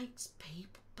what makes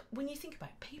people? But when you think about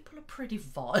it, people are pretty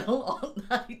vile,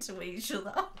 aren't they, to each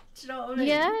other? Do you know what I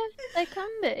yeah, mean? they can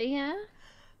be. Yeah.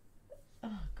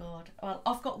 Oh God. Well,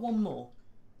 I've got one more.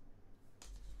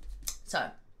 So,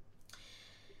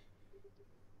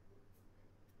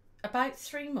 about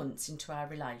 3 months into our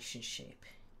relationship,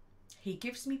 he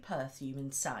gives me perfume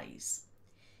and says,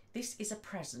 "This is a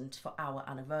present for our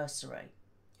anniversary.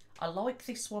 I like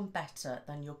this one better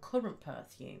than your current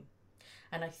perfume,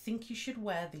 and I think you should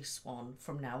wear this one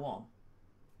from now on."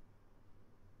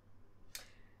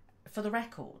 For the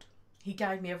record, he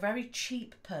gave me a very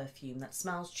cheap perfume that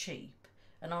smells cheap,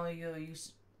 and I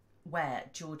always wear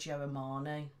Giorgio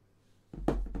Armani.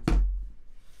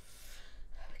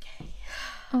 Okay.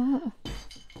 Oh.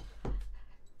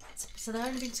 So they've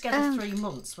only been together 3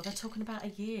 months. Were they talking about a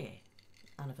year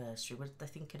anniversary? Were they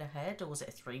thinking ahead, or was it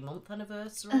a 3 month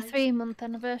anniversary? A 3 month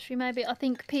anniversary, maybe. I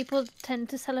think people tend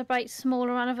to celebrate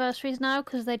smaller anniversaries now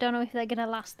because they don't know if they're going to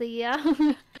last the year.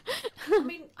 I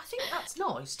mean, I think that's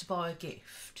nice to buy a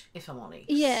gift, if I'm honest.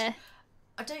 Yeah,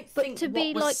 I don't but think to what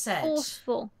be was like said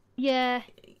forceful, yeah,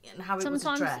 and how it was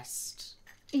sometimes, addressed,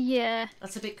 yeah.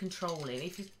 that's a bit controlling.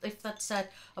 If they'd said,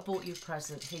 "I bought you a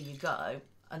present, here you go,"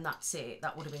 and that's it,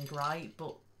 that would have been great,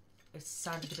 but it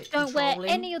sounded a bit Don't wear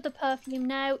controlling. any other perfume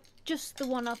now, just the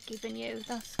one I've given you.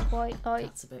 That's quite like,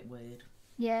 That's a bit weird.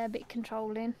 yeah, a bit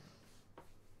controlling.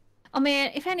 I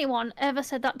mean, if anyone ever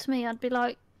said that to me, I'd be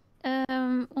like,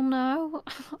 well, no,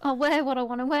 I'll wear what I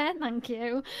want to wear, thank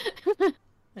you.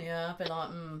 Yeah, I'd be like,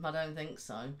 I don't think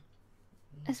so.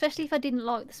 Especially if I didn't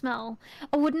like the smell.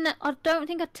 I don't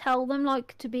think I'd tell them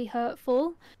like to be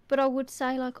hurtful, but I would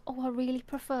say like, oh, I really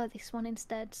prefer this one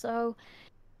instead. So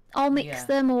I'll mix Yeah.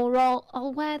 them, or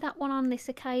I'll wear that one on this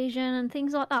occasion and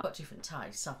things like that. Got different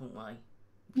tastes, haven't we?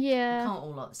 We Yeah. can't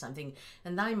all like the same thing.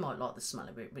 And they might like the smell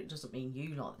of it, but it doesn't mean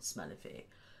you like the smell of it.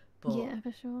 But Yeah,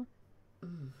 for sure.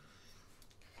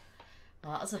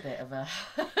 well, that's a bit of a...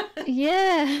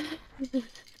 Yeah.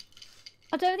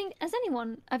 I don't think,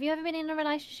 have you ever been in a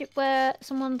relationship where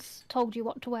someone's told you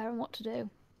what to wear and what to do?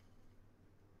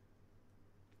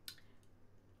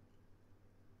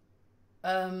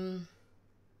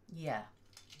 Yeah.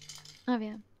 Have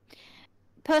you?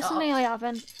 Personally, I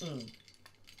haven't. Mm.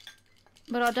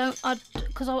 But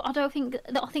because I don't think,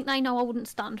 I think they know I wouldn't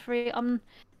stand for it. I'm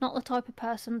not the type of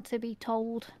person to be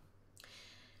told.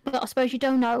 But I suppose you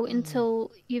don't know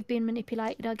until you've been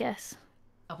manipulated, I guess.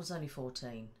 I was only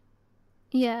 14.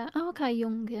 Yeah. Oh, okay,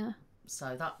 young, yeah.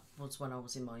 So that was when I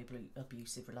was in my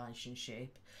abusive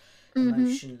relationship. Mhm.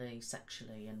 Emotionally,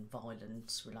 sexually and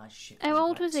violent relationship. How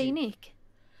old was he, Nick?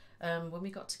 When we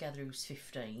got together, he was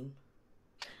 15.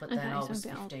 But Okay, then I so a was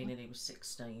bit 15 older. and he was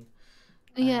 16.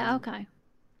 Yeah, okay.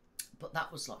 but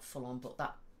that was like full on. But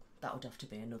that would have to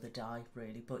be another day,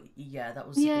 really. But yeah, that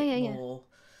was Yeah, a bit yeah, more.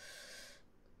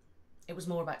 It was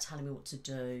more about telling me what to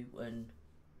do and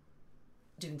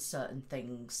doing certain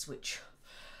things, which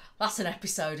that's an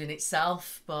episode in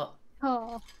itself. But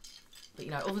Oh. you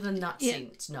know, other than that Yeah.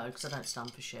 scene, no, because I don't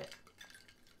stand for shit.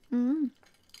 Mm.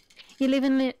 You live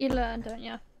and you learn, don't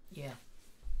you? Yeah.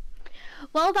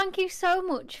 Well, thank you so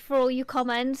much for all your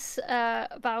comments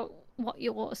about what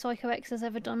your Psycho X has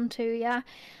ever done to you.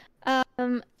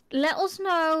 Let us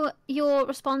know your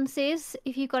responses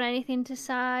if you've got anything to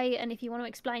say, and if you want to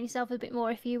explain yourself a bit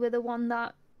more if you were the one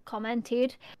that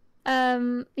commented.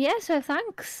 Yeah, so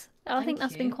thanks. I think Thank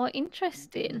that's been you. quite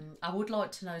interesting. I would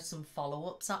like to know some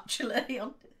follow-ups actually.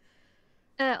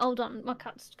 Hold on, my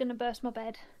cat's gonna burst my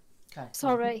bed. Okay.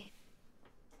 Sorry.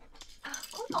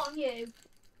 Come on, you.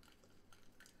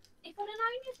 If I'd have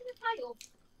known you was gonna play up.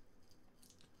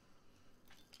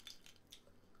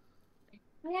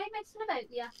 I ain't messing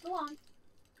about you. Go on.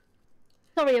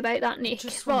 Sorry about that, Nick.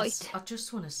 Right. I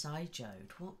just want to say,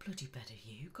 Jode, what bloody bed have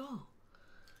you got?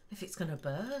 If it's gonna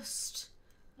burst.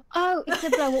 Oh, it's a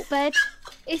blow-up bed.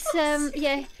 It's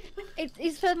yeah,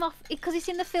 it's for my because it's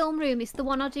in the film room. It's the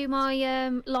one I do my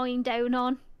lying down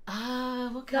on.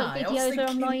 Ah, okay. Like videos where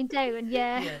I'm lying down.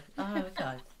 Yeah. Yeah. Oh,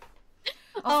 okay.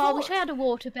 I wish I had a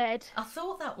water bed. I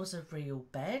thought that was a real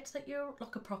bed. That you're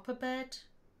like a proper bed.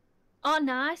 Oh,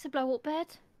 nice, a blow-up bed.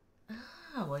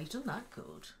 Ah, well, you've done that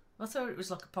good. I thought it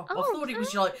was like a proper. Oh, I thought it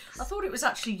was like. I thought it was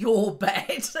actually your bed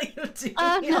that you're doing.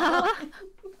 Oh it no. on.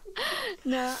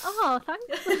 No. Oh,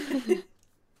 thanks.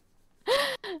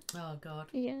 Oh God.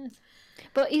 Yeah.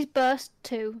 But he's burst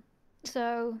too,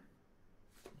 so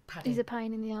Paddy. he's a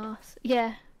pain in the arse.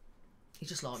 Yeah. He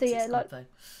just likes So, yeah, it, like- comfy.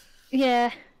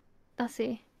 Yeah. That's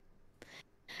it.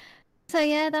 So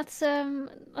yeah, that's the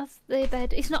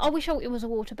bed. It's not. I wish it was a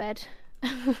water bed.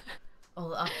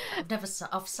 Oh, I've never sat.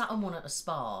 I've sat on one at a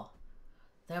spa.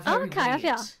 They're very okay, have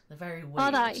weird. ya? They're very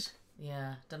weird. Are they?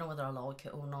 Yeah, don't know whether I like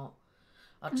it or not.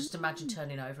 I'd just imagine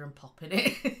turning over and popping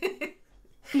it.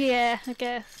 Yeah, I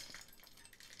guess.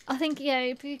 I think yeah,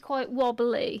 it'd be quite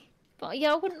wobbly, but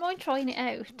yeah, I wouldn't mind trying it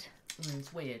out.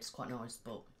 It's weird. It's quite nice,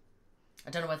 but I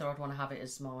don't know whether I'd want to have it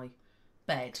as my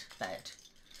bed.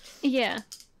 Yeah.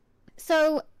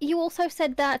 So you also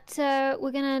said that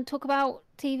we're gonna talk about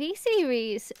TV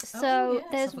series. So yes,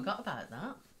 there's I forgot about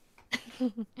that.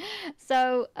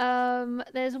 so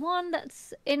there's one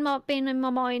that's been in my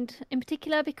mind in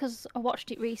particular because I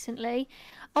watched it recently.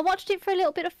 I watched it for a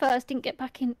little bit at first, didn't get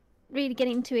back in, really get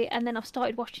into it, and then I've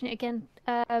started watching it again.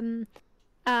 And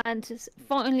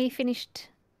finally finished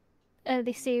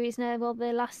this series now. Well,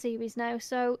 the last series now.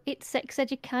 So it's Sex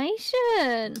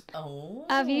Education. Oh,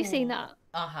 Have you seen that?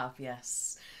 I have,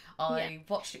 yes. I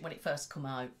watched it when it first come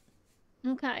out.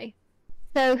 Okay.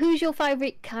 So who's your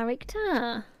favourite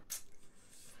character?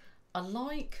 I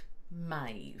like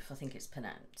Maeve. I think it's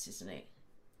pronounced, isn't it?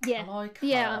 Yeah. I like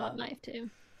Yeah, I her. like Maeve too.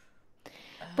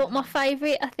 But my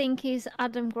favourite, I think, is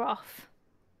Adam Groff.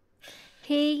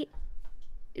 He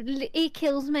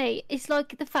kills me. It's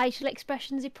like the facial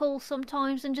expressions he pulls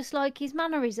sometimes, and just like his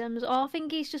mannerisms. Oh, I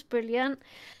think he's just brilliant,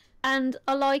 and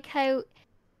I like how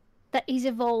that he's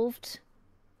evolved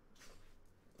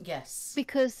Yes.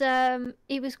 because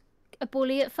he was a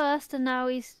bully at first, and now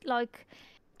he's like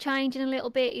changing a little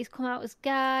bit. He's come out as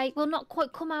gay. Well, not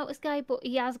quite come out as gay, but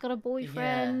he has got a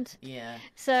boyfriend. Yeah.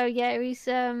 So yeah, he's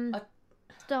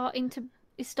starting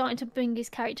to bring his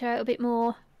character out a bit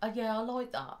more. Yeah, I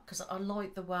like that because I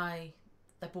like the way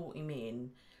they brought him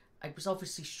in. He was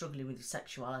obviously struggling with his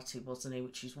sexuality, wasn't he?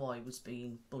 Which is why he was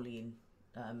being bullying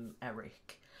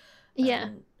Eric. Yeah.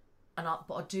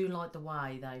 But I do like the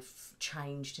way they've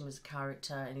changed him as a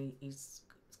character, and he's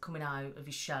coming out of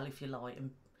his shell, if you like,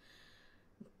 and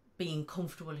being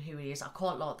comfortable in who he is. I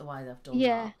quite like the way they've done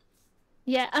that.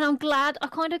 Yeah, and I'm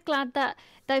kind of glad that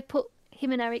they put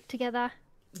him and Eric together.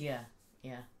 Yeah.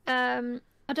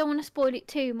 I don't want to spoil it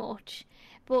too much,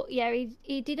 but yeah,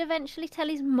 he did eventually tell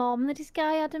his mom that his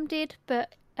guy Adam did,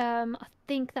 but I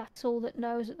think that's all that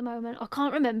knows at the moment. I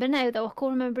can't remember now though. I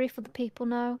can't remember if other people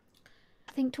know.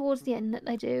 I think towards the end that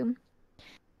they do.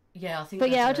 Yeah, I think. But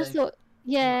they yeah, I do. just thought,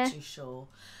 I'm yeah, not too sure.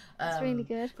 it's really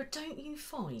good. But don't you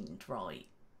find, right,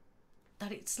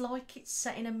 that it's like it's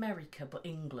set in America but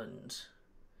England?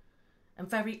 And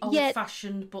very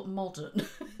old-fashioned but modern.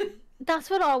 That's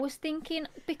what I was thinking,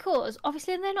 because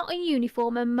obviously they're not in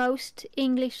uniform, and most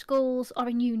English schools are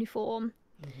in uniform.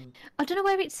 I don't know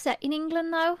where it's set in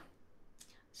England though.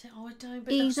 So I don't.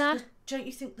 But don't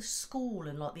you think the school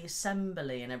and like the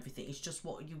assembly and everything is just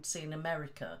what you'd see in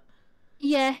America?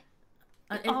 Yeah,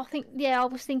 I think, yeah, I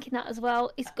was thinking that as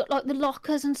well. It's got like the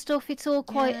lockers and stuff. It's all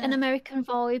quite an yeah, American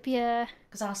vibe. Yeah,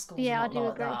 because our schools are yeah, I not do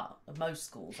like agree. that. Most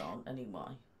schools aren't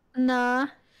anyway. Nah,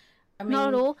 I not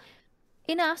at mean, all.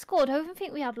 In our school, I don't even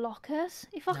think we had lockers,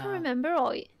 if I can no, remember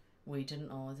right. we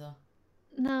didn't either.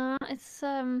 Nah, it's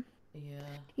Yeah.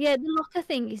 yeah, the locker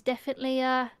thing is definitely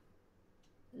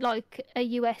like a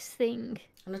US thing.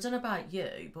 And I don't know about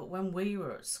you, but when we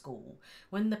were at school,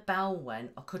 when the bell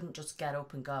went, I couldn't just get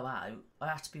up and go out. I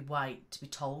had to be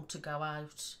told to go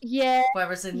out. Yeah,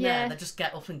 Whereas in there, yeah, they just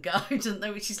get up and go, don't they?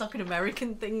 Which is like an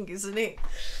American thing, isn't it?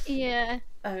 yeah,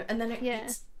 And then yeah,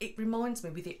 it reminds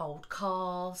me with the old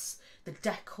cars, the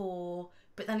decor,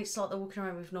 but then it's like they're walking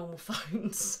around with normal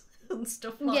phones and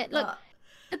stuff yeah. like Like that.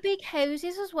 the big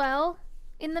houses as well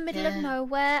in the middle of Yeah.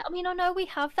 nowhere. I mean, I know we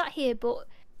have that here, but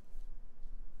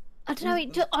I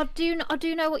don't know. I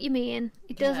do know what you mean.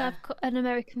 It does Yeah. have an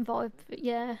American vibe, but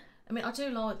yeah. I mean, I do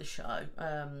like the show.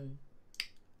 I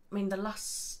mean, the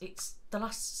last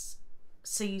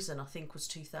season I think was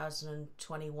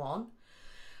 2021.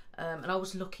 And I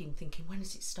was looking, thinking, when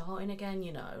is it starting again?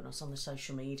 You know, and I was on the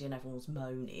social media and everyone was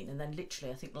moaning. And then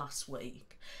literally, I think last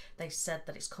week, they said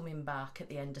that it's coming back at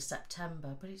the end of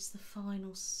September, but it's the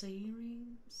final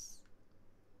series.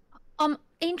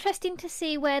 Interesting to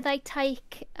see where they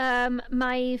take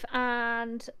Maeve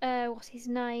and what's his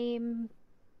name,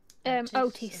 Otis.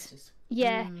 Otis.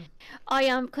 Yeah, I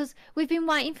am because we've been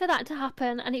waiting for that to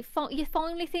happen, and you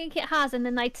finally think it has, and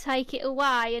then they take it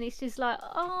away, and it's just like,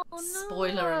 oh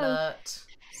Spoiler no. alert.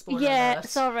 Spoiler Yeah, alert.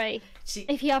 sorry She,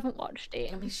 if you haven't watched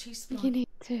it, I mean, she's you like, need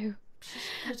to. she's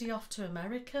bloody off to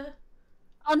America.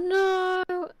 Oh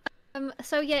no.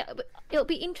 So yeah, it'll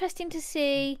be interesting to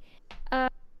see uh,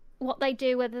 what they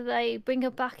do, whether they bring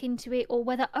her back into it or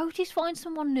whether Otis finds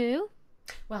someone new.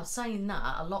 Well, saying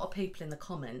that, a lot of people in the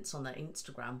comments on their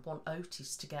Instagram want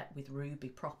Otis to get with Ruby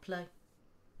properly.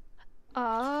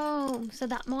 Oh, so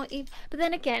that might. But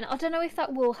then again, I don't know if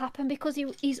that will happen because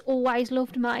he's always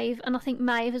loved Maeve, and I think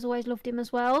Maeve has always loved him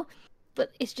as well.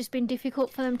 But it's just been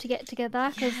difficult for them to get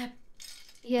together because, Yeah,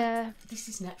 yeah, this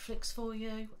is Netflix for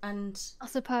you, I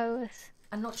suppose.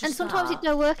 and not And just sometimes it that.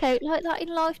 don't work out like that in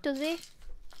life, does it?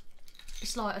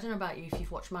 It's like, I don't know about you if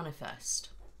you've watched Manifest.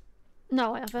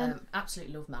 No, I haven't.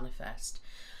 Absolutely love Manifest.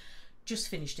 Just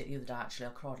finished it the other day. Actually, I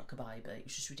cried like a baby. It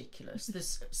was just ridiculous.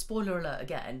 There's spoiler alert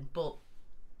again, but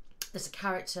there's a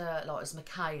character like as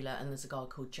Michaela, and there's a guy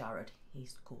called Jared.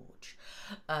 He's gorge.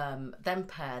 Them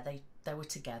pair, they were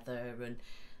together, and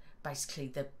basically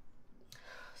the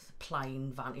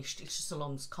plane vanished. It's just a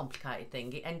long, complicated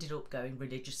thing. It ended up going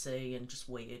religiously and just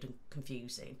weird and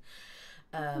confusing.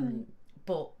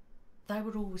 But they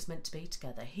were always meant to be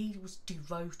together. He was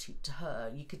devoted to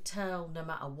her. You could tell no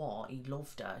matter what, he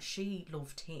loved her. She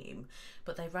loved him.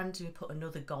 But they randomly put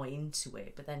another guy into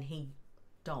it. But then he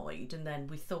died. And then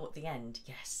we thought at the end,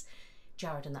 yes,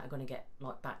 Jared and that are going to get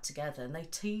like back together. And they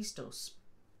teased us.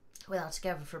 We were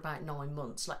together for about 9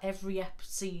 months. Like every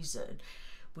season,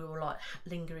 we were like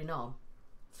lingering on.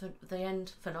 For the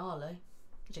end finale,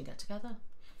 they didn't get together.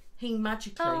 He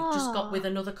magically just got with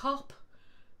another cop.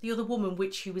 The other woman,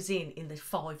 which he was in the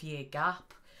 5-year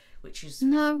gap, which is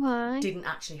No way. didn't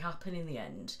actually happen in the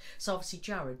end. So obviously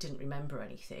Jared didn't remember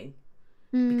anything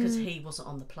because Mm. he wasn't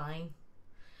on the plane.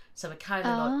 So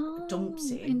Michaela like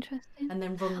dumps him Interesting. and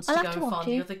then runs I'll to have go to and watch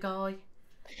find the it. other guy.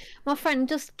 My friend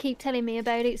just keep telling me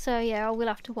about it, so yeah, I will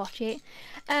have to watch it.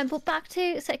 But back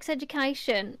to sex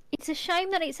education. It's a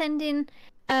shame that it's ending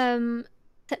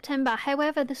September.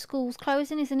 However, the school's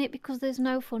closing, isn't it? Because there's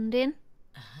no funding.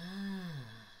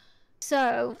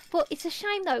 So, but it's a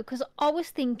shame though, because I was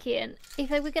thinking if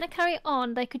they were going to carry it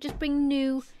on, they could just bring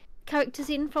new characters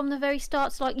in from the very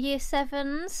start, so like year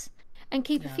sevens, and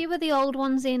keep a Yeah. few of the old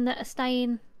ones in that are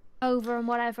staying over and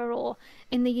whatever, or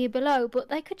in the year below. But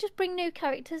they could just bring new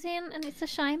characters in, and it's a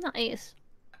shame that is.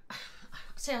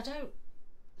 See,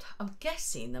 I'm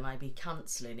guessing they may be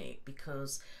cancelling it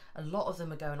because a lot of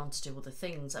them are going on to do other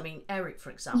things. I mean, Eric, for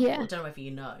example, Yeah. I don't know if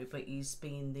you know, but he's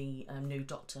been the new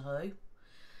Doctor Who.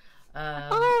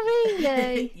 Oh,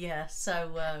 really? Yeah,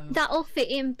 so That'll fit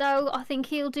him, though. I think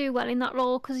he'll do well in that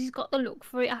role because he's got the look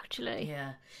for it, actually.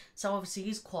 yeah, so obviously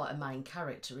he's quite a main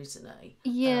character, isn't he?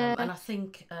 Yeah. And I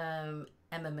think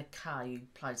Emma Mackay, who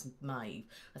plays Maeve,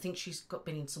 I think she's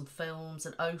been in some films.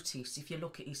 And Otis, if you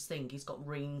look at his thing, he's got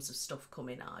reams of stuff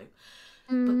coming out.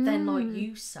 But then, like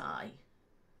you say,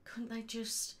 couldn't they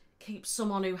just keep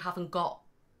someone who haven't got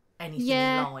anything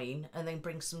Yeah. in line and then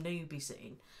bring some newbies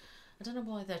in? I don't know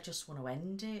why they just want to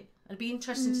end it. It'd be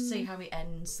interesting to see how it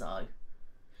ends, though.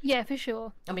 Yeah, for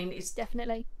sure. I mean, it's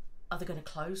Definitely. are they going to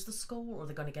close the school, or are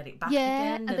they going to get it back Yeah,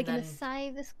 again? are they And going then to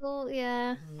save the school?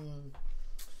 Yeah,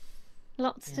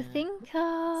 lots to yeah, think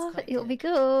it's of. quite It'll be good.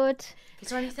 good. Is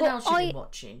there anything But else you've been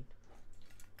watching?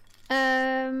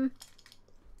 um,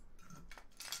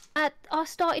 I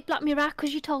started Black Mirror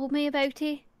because you told me about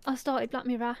it. I started Black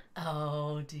Mirror.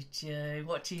 Oh, did you?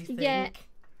 What do you Yeah. think?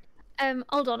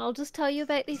 Hold on. I'll just tell you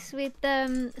about this with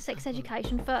sex Oh,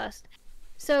 education first.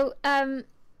 So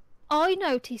I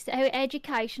noticed how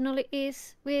educational it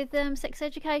is with sex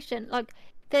education. Like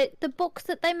the books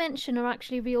that they mention are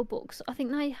actually real books. I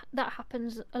think that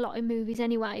happens a lot in movies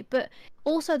anyway. But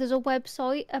also there's a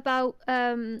website about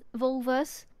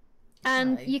vulvas,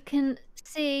 and okay. you can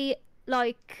see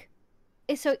like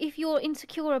so if you're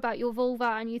insecure about your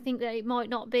vulva and you think that it might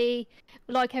not be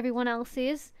like everyone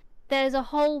else's, there's a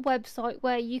whole website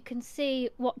where you can see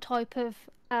what type of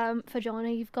vagina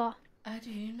you've got. How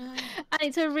do you know? And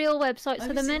it's a real website, Oh, so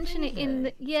they is it mention it in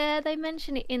the really? they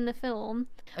mention it in the film,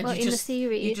 And well, in the you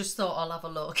series. just thought I'll have a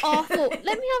look. I thought,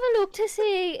 let me have a look to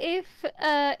see if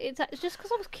just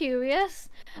because I was curious,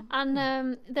 and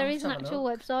I'll there have is to an have a actual look.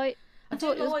 website. I I do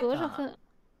thought it was like good. I that. thought,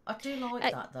 I do like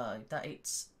uh, that though. That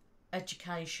it's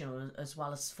educational as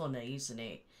well as funny, isn't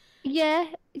it? yeah,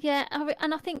 yeah,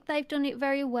 and I think they've done it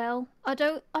very well.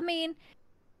 Because I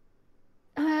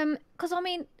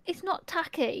mean, it's not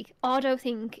tacky. I don't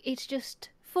think it's just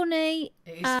funny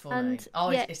It is funny. and Oh,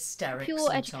 it's yeah, hysteric pure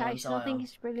sometimes. education. I I think am.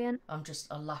 it's brilliant.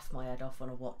 I laugh my head off when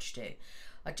I watched it.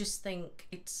 I just think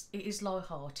it is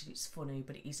light-hearted, it's funny,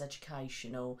 but it is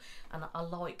educational, and I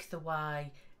like the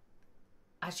way,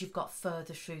 as you've got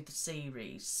further through the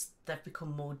series, they've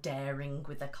become more daring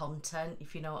with their content,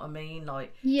 if you know what I mean.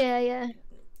 Like, Yeah, yeah.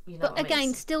 you know But what I mean?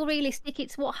 again, still realistic.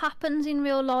 It's what happens in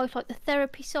real life, like the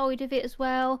therapy side of it as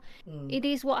well. It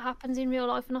is what happens in real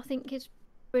life, and I think it's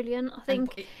brilliant. I And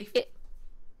think if it.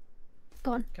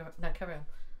 Go on. no, carry on.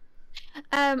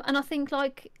 And I think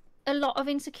like a lot of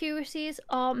insecurities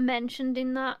are mentioned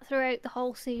in that throughout the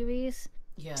whole series.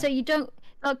 Yeah, So you don't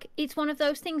like it's one of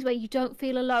those things where you don't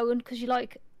feel alone because you're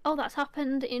like, oh, that's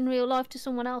happened in real life to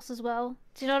someone else as well.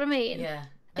 Do you know what I mean? yeah.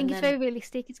 I think And it's then, very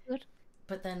realistic. It's good.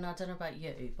 but then I don't know about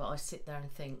you, but I sit there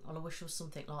and think, oh, I wish there was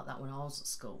something like that when I was at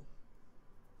school.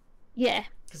 Yeah,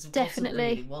 Because it wasn't really,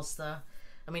 definitely. was there?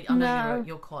 I mean, I know No.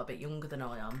 you're quite a bit younger than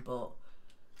I am, but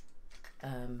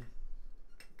um,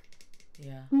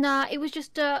 yeah. Nah, it was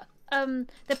just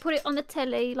they put it on the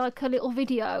telly like a little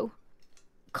video,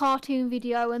 cartoon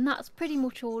video, and that's pretty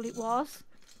much all it was.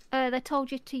 They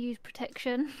told you to use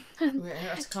protection. We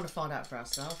had to kind of find out for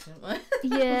ourselves, didn't we?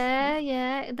 Yeah,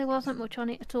 yeah, there wasn't much on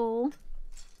it at all.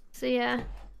 So yeah.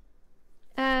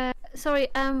 Sorry,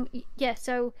 yeah,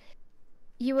 so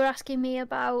you were asking me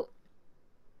about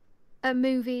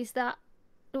movies that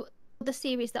the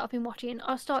series that I've been watching.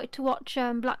 I started to watch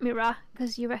Black Mirror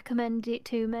because you recommended it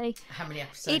to me. How many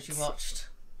episodes you It's watched?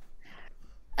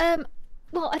 um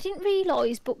well, I didn't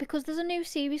realise, but because there's a new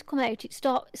series come out, it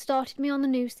started me on the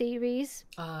new series.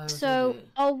 Oh, did So it?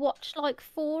 I watched like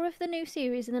 4 of the new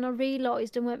series, and then I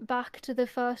realised and went back to the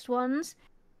first ones.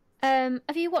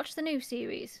 Have you watched the new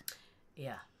series?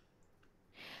 Yeah.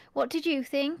 What did you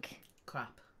think?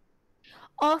 Crap.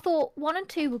 I thought 1 and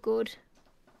 2 were good,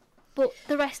 but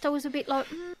the rest I was a bit like,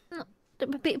 a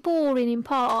bit boring in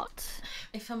parts.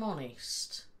 If I'm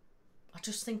honest, I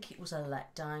just think it was a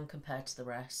letdown compared to the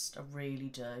rest. I really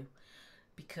do.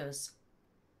 Because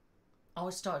I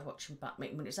started watching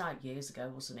Batman when it was out years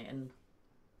ago, wasn't it? And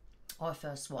I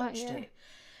first watched yeah. it.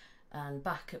 And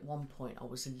back at one point, I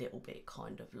was a little bit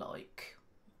kind of like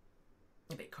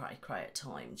a bit cray cray at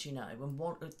times, you know, and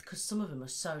what because some of them are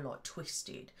so like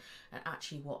twisted and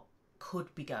actually what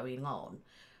could be going on.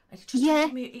 And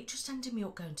it just ended me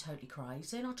up going totally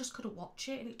crazy, and I just couldn't watch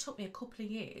it. And it took me a couple of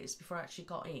years before I actually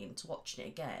got into watching it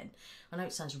again. I know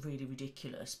it sounds really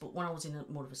ridiculous, but when I was in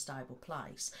more of a stable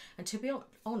place, and to be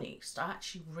honest, I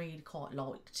actually really quite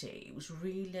liked it. It was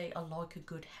really, I like a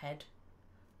good head.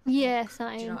 Yeah,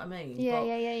 Do you know same. what I mean? Yeah, But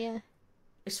yeah.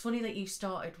 it's funny that you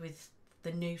started with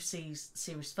the new series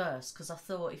first, because I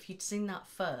thought if you'd seen that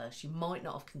first, you might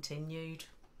not have continued.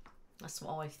 That's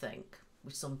what I think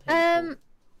with some people.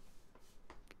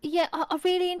 Yeah, I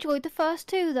really enjoyed the first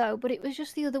 2 though, but it was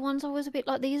just the other ones I was a bit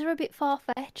like, these are a bit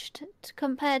far-fetched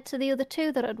compared to the other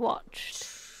 2 that I'd watched.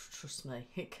 Trust me,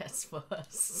 it gets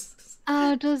worse.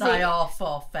 Oh, does They it? are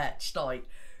far-fetched, like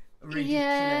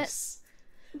Yeah, ridiculous.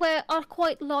 where I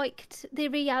quite liked the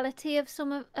reality of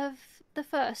some of the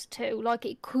first 2. Like,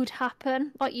 it could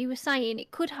happen, like you were saying,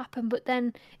 it could happen, but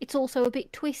then it's also a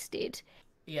bit twisted.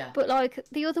 Yeah. But like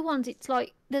the other ones, it's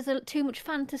like there's too much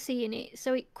fantasy in it,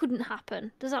 so it couldn't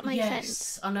happen. Does that make sense?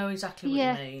 Yes, I know exactly what you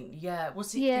Yeah, mean. Yeah,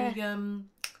 was it yeah. the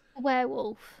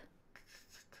Werewolf.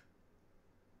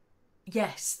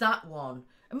 yes, that one.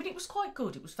 I mean, it was quite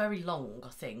good. It was very long, I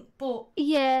think, but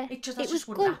Yeah, that it was just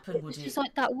wouldn't good. happen, It would was just it?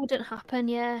 like that wouldn't happen.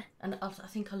 Yeah. And I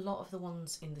think a lot of the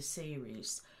ones in the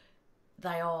series,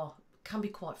 they are can be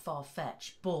quite far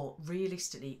fetched, but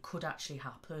realistically, it could actually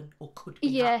happen or could be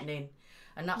Yeah, happening,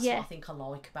 and that's what I yeah, think I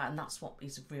like about, and that's what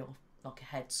is a real like a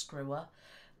head screwer.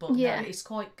 But no, yeah. it's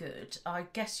quite good. I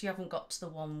guess you haven't got to the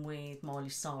one with Miley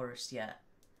Cyrus yet.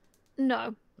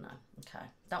 No, No, okay,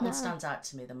 that one no. stands out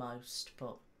to me the most.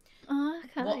 But Oh,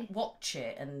 what okay. watch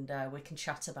it, and we can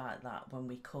chat about that when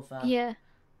we cover Yeah.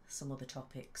 some other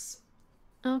topics.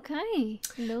 Okay.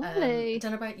 I Lovely.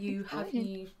 don't know about you. Have Exciting.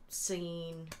 you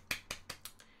seen?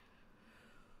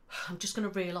 I'm just going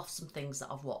to reel off some things that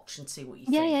I've watched and see what you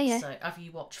Yeah, yeah, think. yeah. So, have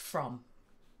you watched From?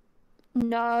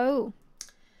 No.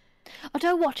 I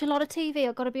don't watch a lot of TV,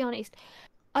 I've got to be honest.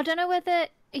 I don't know whether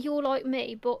you're like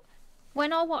me, but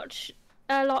when I watch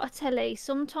a lot of telly,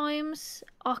 sometimes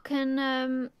I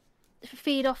can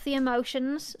feed off the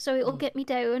emotions, so it'll Mm, get me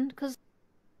down because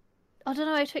I don't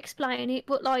know how to explain it,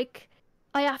 but like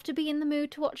I have to be in the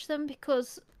mood to watch them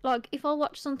because like if I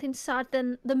watch something sad,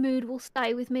 then the mood will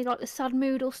stay with me, like the sad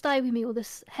mood will stay with me or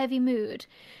this heavy mood.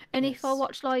 And if I yes.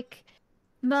 watch like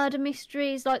murder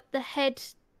mysteries, like the head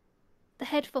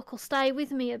fuck will stay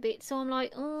with me a bit. So I'm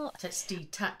like, oh, So it's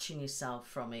detaching yourself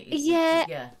from it, is it? yeah,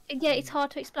 Yeah. yeah. It's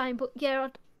hard to explain, but yeah,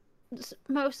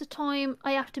 most of the time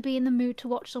I have to be in the mood to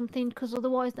watch something because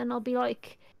otherwise, then I'll be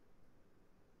like,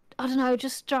 I don't know,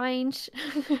 just strange,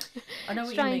 I know what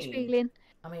you strange mean. feeling.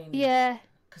 I mean, Yeah.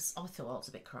 because I thought I was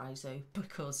a bit crazy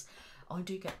because I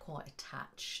do get quite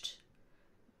attached.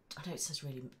 I know it sounds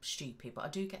really stupid, but I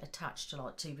do get attached to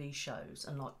like TV shows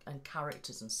and like and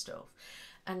characters and stuff.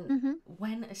 And Mhm.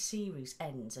 when a series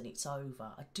ends and it's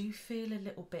over, I do feel a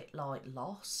little bit like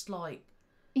lost. Like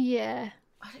Yeah.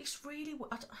 it's really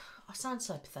I sound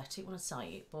so pathetic when I say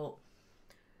it, but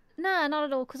Nah, not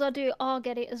at all. Because I do. I'll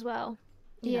get it as well.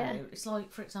 you Yeah. know, it's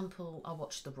like for example, I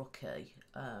watched The Rookie.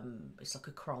 It's like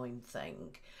a crime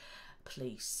thing,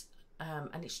 police.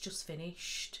 And it's just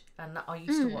finished. And I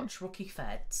used to Mm. watch Rookie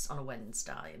Feds on a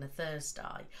Wednesday, and a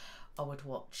Thursday I would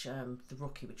watch The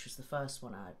Rookie, which was the first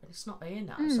one out, and it's not here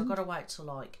now, so I've Mm. got to wait till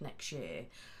like next year.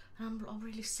 And I'm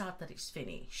really sad that it's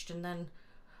finished, and then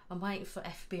I'm waiting for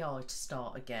FBI to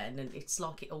start again, and it's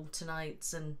like it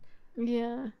alternates, and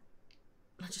Yeah.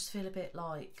 I just feel a bit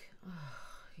like,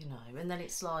 you know, and then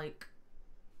it's like,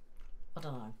 I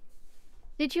don't know.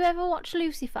 Did you ever watch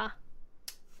Lucifer?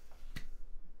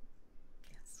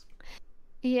 Yes.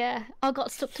 Yeah, I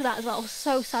got stuck to that as well. I was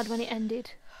so sad when it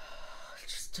ended. I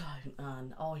just don't,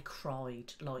 and I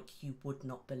cried like you would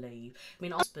not believe. I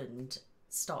mean, my husband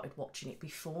started watching it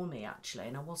before me actually,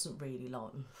 and I wasn't really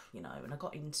like, you know, and I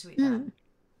got into it then. Mm.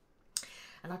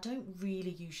 And I don't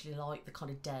really usually like the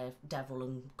kind of devil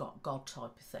and God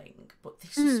type of thing, but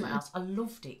this was something Mm. else. I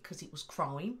loved it because it was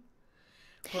crime,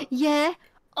 but Yeah.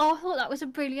 Oh, I thought that was a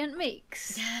brilliant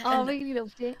mix. yeah, I and really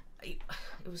loved it. it,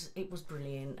 it was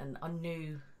brilliant, and I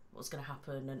knew what was going to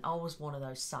happen, and I was one of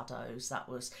those saddos that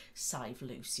was save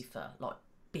Lucifer, like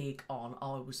big on.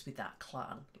 I was with that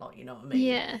clan, like you know what I mean.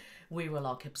 Yeah. We were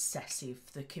like obsessive.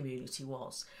 The community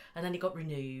was, and then it got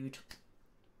renewed.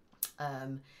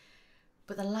 Um,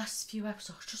 but the last few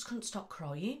episodes, I just couldn't stop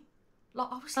crying. Like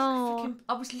I was like Oh. freaking,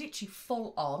 I was literally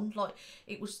full on. Like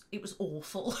it was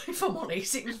awful. If I'm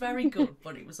honest, it was very good,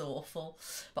 but it was awful.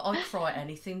 But I cry at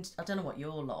anything. I don't know what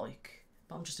you're like,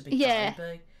 but I'm just a big Yeah.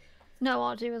 baby. No,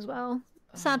 I do as well.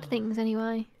 Sad Oh, things,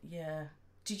 anyway. yeah.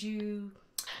 Did you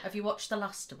have you watched The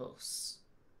Last of Us?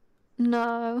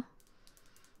 No,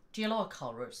 Do you like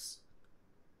horrors?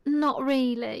 not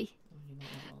really. Oh, you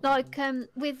might not like that Like then.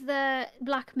 with the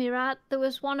Black Mirror, there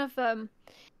was one of them.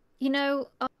 You know,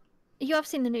 you have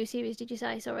seen the new series, did you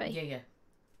say? Sorry. Yeah, yeah,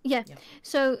 Yeah. yeah.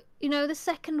 So you know the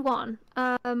second one,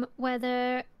 where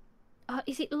they're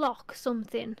is it Lock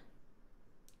something,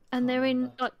 and Can't they're in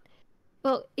remember. like,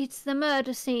 well, it's the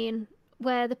murder scene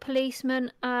where the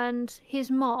policeman and his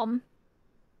mom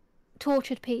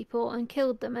tortured people and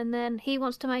killed them, and then he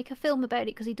wants to make a film about it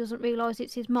because he doesn't realise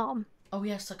it's his mom. Oh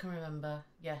yes, I can remember.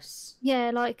 Yes.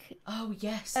 Yeah, like Oh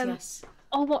yes, um, yes.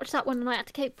 I watched that one and I had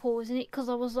to keep pausing it because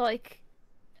I was like,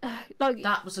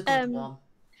 That was a good one.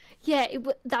 yeah,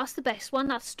 that's the best one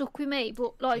that stuck with me.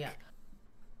 But like,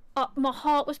 Yeah. my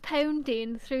heart was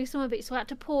pounding through some of it, so I had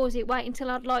to pause it, wait until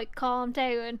I'd like calm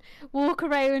down, walk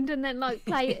around, and then like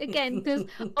play it again because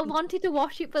I wanted to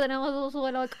watch it, but then I was also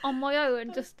like on my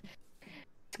own, just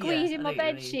Yeah, squeezing I my know what you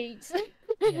bed mean. sheets.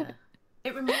 Yeah.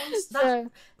 It reminds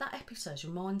So that episode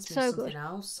reminds me of so good. something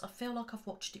else. I feel like I've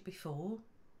watched it before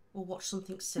or watched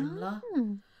something similar.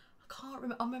 Oh. I can't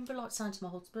remember. I remember like saying to my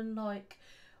husband like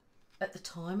at the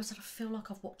time, I said I feel like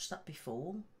I've watched that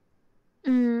before or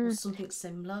Mm. something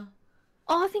similar.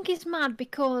 I think it's mad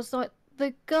because like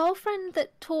the girlfriend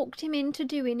that talked him into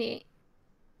doing it.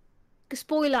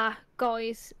 Spoiler,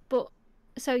 guys. But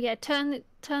so yeah, turn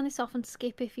this off and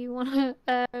skip if you wanna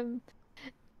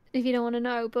if you don't want to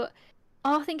know. But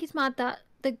I think it's mad that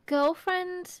the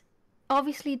girlfriend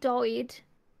obviously died.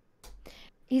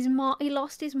 He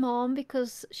lost his mom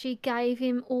because she gave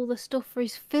him all the stuff for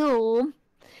his film.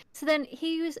 So then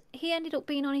he ended up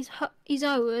being on his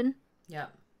own Yeah.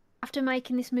 after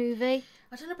making this movie,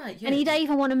 I don't know about and he you. didn't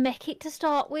even want to make it to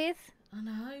start with. I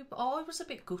know, but I was a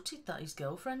bit gutted that his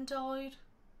girlfriend died.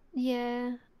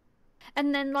 Yeah.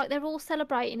 And then like they're all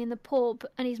celebrating in the pub,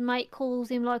 and his mate calls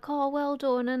him like, "Oh, well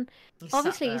done." And He sat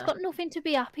obviously he's there, got nothing to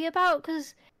be happy about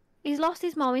because he's lost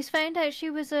his mom. He's found out she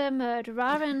was a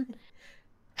murderer, and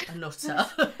a nutter.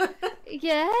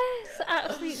 yes,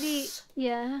 absolutely,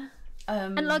 yeah.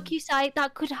 And like um, you say,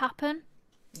 that could happen.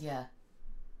 yeah,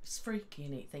 it's freaky,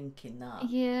 innit, thinking that.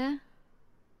 Yeah.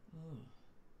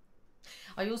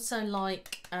 I also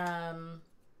like. I've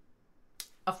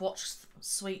watched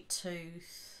Sweet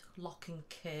Tooth, Lock and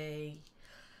Key.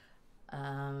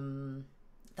 They're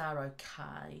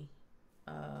okay.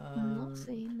 I'm not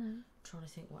seeing that. Trying to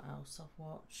think what else I've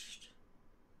watched.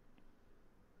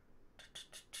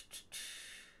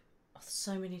 Oh,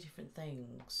 so many different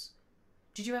things.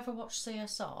 Did you ever watch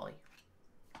CSI?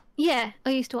 Yeah,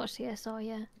 I used to watch CSI.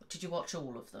 Yeah. Did you watch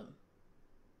all of them?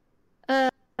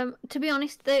 To be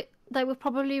honest, they were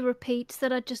probably repeats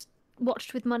that I just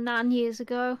watched with my nan years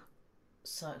ago.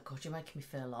 So, God, you're making me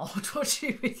feel old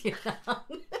watching with you now.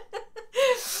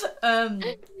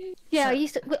 Yeah,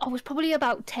 So, I was probably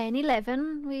about 10,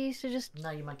 11. We used to just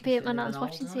no, you're making be me at feel my even nan's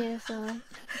watching older. CSI.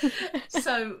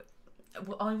 So,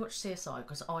 well, I watch CSI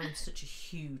because I am such a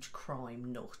huge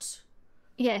crime nut.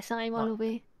 Yeah, same, I Like, love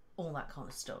it. all that kind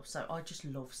of stuff. So I just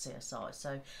love CSI.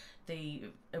 So the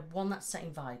one that's set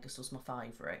in Vegas was my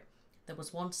favourite. There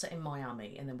was one set in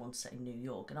Miami and then one set in New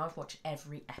York, and I've watched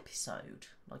every episode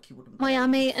like you wouldn't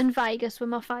Miami believe. and Vegas were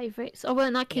my favourites. I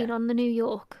weren't that Yeah, keen on the New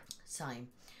York. same.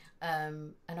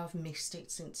 And I've missed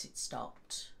it since it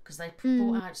stopped because they Mm.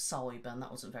 brought out Cyber and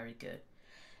that wasn't very good.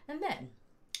 And then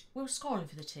we were scrolling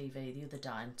for the TV the other day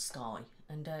on Sky,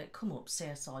 and it come up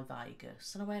CSI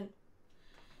Vegas, and I went,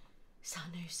 "Is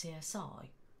that new CSI?"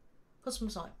 Husband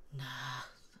was like, "Nah,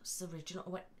 that's the original." I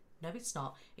went, "No, it's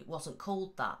not. It wasn't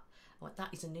called that." I went,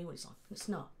 "That is a new one." He's like, "It's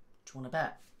not. Do you want to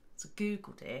bet?" So I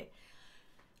googled it.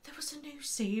 There was a new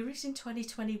series in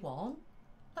 2021.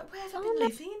 Like, where have I been Oh no.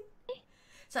 living?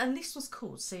 So, and this was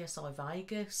called CSI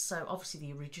Vegas. So obviously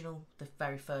the original, the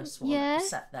very first one, Yeah. was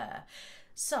set there.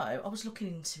 So I was looking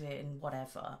into it and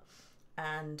whatever,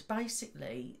 and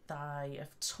basically they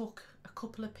have took a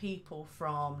couple of people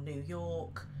from New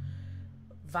York,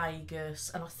 Vegas,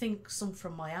 and I think some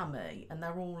from Miami, and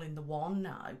they're all in the one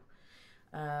now.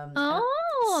 And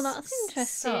Oh, that's interesting.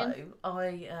 so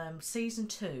I season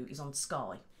 2 is on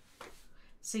Sky.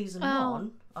 Season Oh.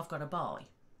 1 I've got to buy.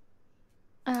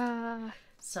 Uh,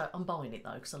 So I'm buying it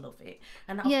though because I love it,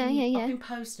 and yeah, yeah, I've yeah. been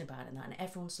posting about it and that, and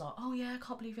everyone's like, "Oh yeah, I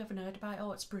can't believe you haven't heard about it.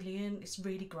 Oh, it's brilliant. It's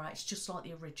really great. It's just like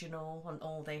the original and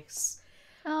all this."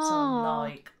 So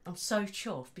Oh, I'm so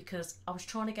chuffed because I was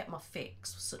trying to get my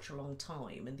fix for such a long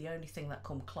time, and the only thing that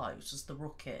come close was the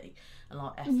Rookie and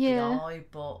like yeah. FBI.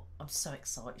 But I'm so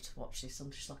excited to watch this. I'm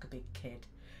just like a big kid.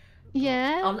 But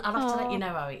Yeah. I'll have to let you Oh.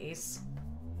 know how it is.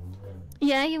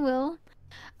 Yeah, you will.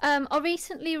 I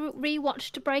recently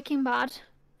rewatched Breaking Bad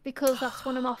because that's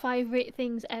one of my favourite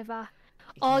things ever.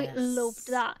 I loved Yes,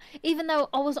 that. Even though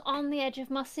I was on the edge of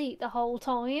my seat the whole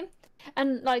time.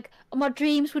 And like my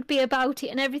dreams would be about it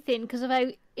and everything because of how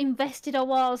invested I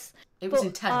was. it was But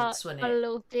intense, wasn't I it?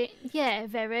 loved it. Yeah,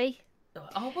 very.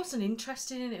 I wasn't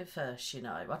interested in it at first, you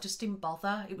know. I just didn't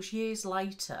bother. It was years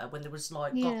later when there was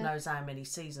like God Yeah. knows how many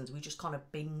seasons. We just kind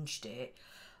of binged it.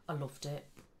 I loved it.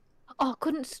 I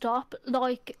couldn't stop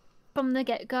like from the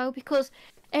get go because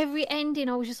every ending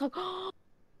I was just like, oh,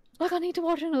 like I need to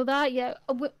watch another. Yeah,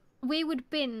 we would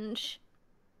binge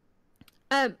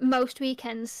most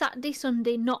weekends, Saturday,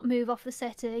 Sunday, not move off the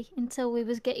settee until we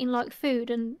was getting like food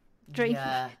and drink.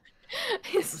 Yeah,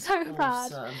 it It's was so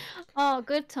bad. awesome. Oh,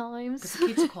 good Because times.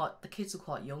 the kids were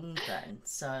quite young then,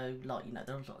 so like you know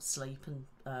they're a lot asleep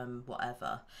and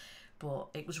whatever. But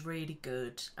it was really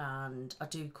good, and I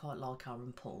do quite like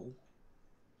Aaron Paul.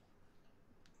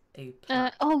 Who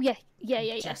played Oh yeah, yeah,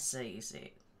 yeah, yeah. Jesse, is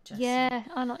it? Jessie. Yeah,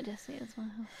 I like Jessie as well.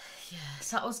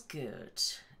 Yes, that was good.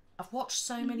 I've watched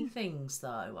so many things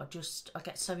though. I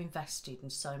get so invested in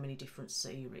so many different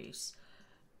series.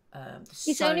 There's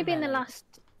It's so only been the many. last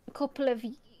couple of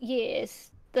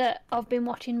years that I've been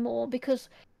watching more because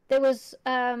there was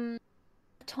a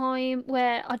time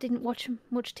where I didn't watch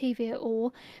much TV at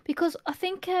all because I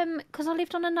think because I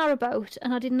lived on a narrowboat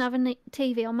and I didn't have a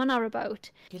TV on my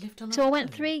narrowboat, You lived on a so I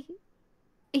went boat? 3.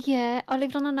 Yeah, I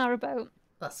lived on a narrowboat.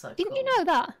 That's so Didn't you cool. know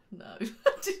that? No.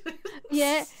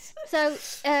 Yeah. So,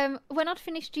 when I'd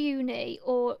finished uni,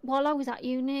 or while I was at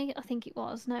uni, I think it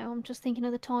was. No, I'm just thinking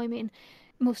of the timing.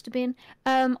 Must have been.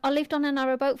 I lived on a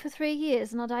narrowboat for 3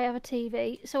 years, and I didn't have a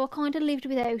TV, so I kind of lived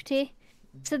without it.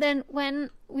 So then, when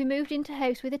we moved into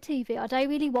house with a TV, I don't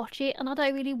really watch it, and I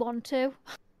don't really want to.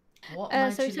 What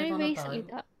made So you it's live only on a recently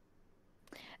boat?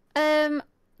 that. Um,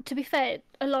 to be fair,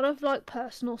 a lot of like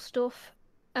personal stuff.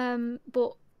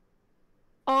 But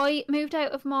I moved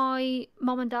out of my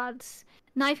mum and dad's.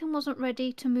 Nathan wasn't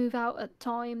ready to move out at the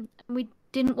time, and we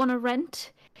didn't want to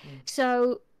rent. Mm.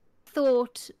 So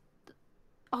thought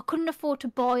I couldn't afford to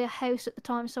buy a house at the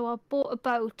time, so I bought a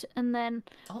boat, and then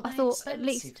Aren't I they thought at expensive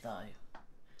least, though?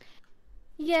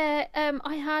 yeah,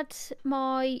 I had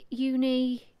my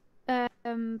uni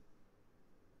um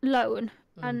loan,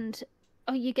 Mm. and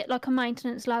you get like a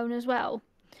maintenance loan as well.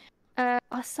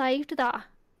 I saved that.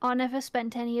 I never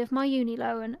spent any of my uni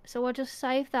loan, so I just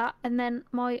saved that. And then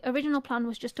my original plan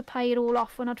was just to pay it all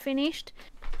off when I'd finished.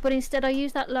 But instead, I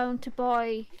used that loan to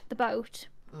buy the boat.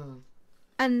 Mm.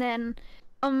 And then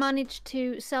I managed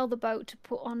to sell the boat to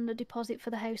put on the deposit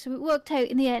for the house. So it worked out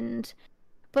in the end.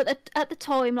 But at the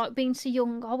time, like being so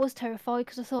young, I was terrified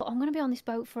because I thought, I'm going to be on this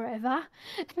boat forever.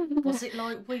 Was it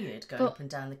like weird going But up and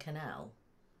down the canal?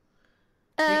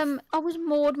 Did it? I was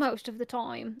moored most of the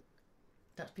time.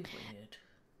 That'd be weird.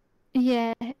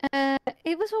 Yeah,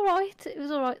 it was all right. It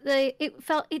was all right.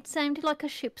 It sounded like a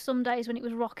ship some days when it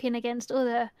was rocking against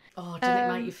other. Oh, didn't it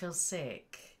make you Um, feel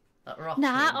sick? Like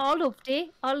nah, rocking? I loved it.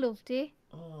 I loved it.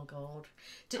 Oh God.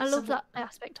 I So love that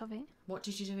aspect of it. what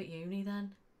did you do at uni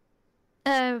then?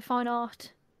 Fine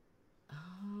art.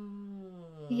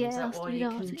 Oh, is Yeah, I that why studied you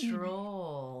art can at uni.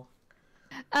 draw?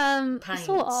 Sort Paint.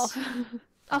 of.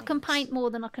 I can Paint. paint more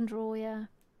than I can draw. Yeah.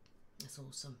 That's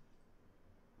awesome.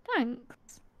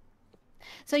 Thanks.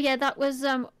 So yeah, that was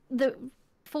the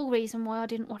full reason why I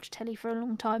didn't watch telly for a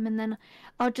long time, and then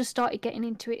I just started getting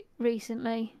into it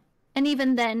recently. And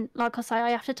even then, like I say,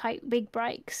 I have to take big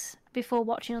breaks before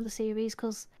watching other series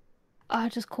because I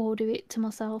just can't do it to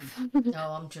myself. Oh,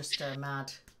 I'm just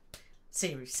mad.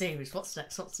 Series. What's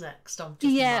next? What's next? I'm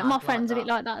just Yeah, my mad like friend's a bit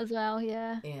that. like that as well.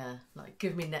 Yeah. Yeah, like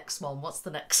give me next one. What's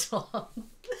the next one?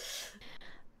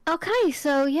 Okay,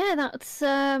 so yeah, that's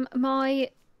my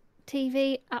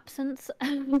TV absence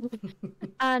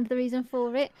and the reason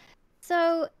for it.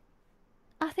 So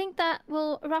I think that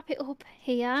will wrap it up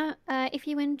here. If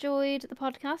you enjoyed the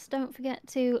podcast, don't forget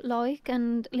to like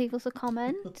and leave us a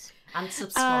comment. And Uh,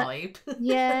 subscribe.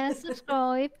 yeah,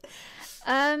 subscribe.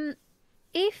 Um,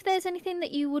 if there's anything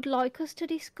that you would like us to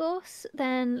discuss,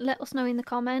 then let us know in the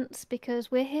comments because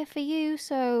we're here for you.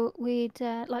 So we'd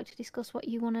like to discuss what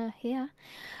you want to hear.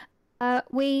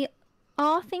 We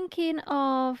are thinking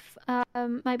of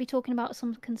maybe talking about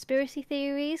some conspiracy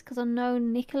theories because I know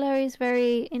Nicola is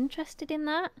very interested in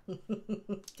that.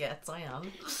 Yes, I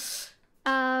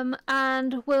am.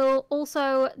 And we'll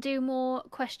also do more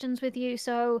questions with you.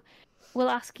 So we'll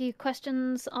ask you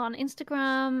questions on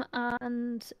Instagram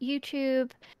and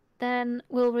YouTube. Then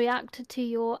we'll react to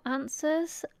your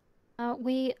answers.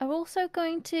 We are also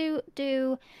going to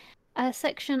do a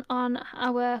section on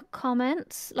our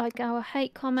comments, like our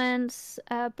hate comments,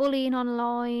 bullying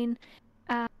online,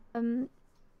 um,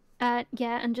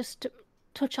 yeah, and just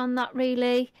touch on that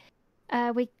really.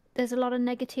 We There's a lot of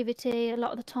negativity a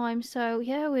lot of the time, so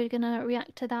yeah, we're gonna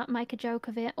react to that, make a joke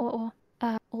of it, or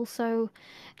also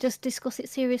just discuss it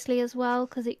seriously as well,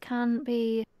 because it can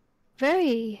be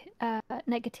very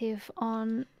negative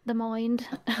on the mind.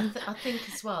 I think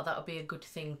as well that would be a good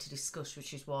thing to discuss,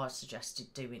 which is why I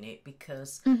suggested doing it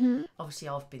because Hmm. obviously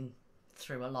I've been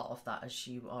through a lot of that, as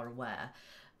you are aware.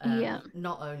 Yeah,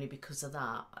 Not only because of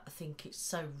that, I think it's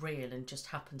so real and just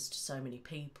happens to so many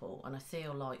people, and I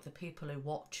feel like the people who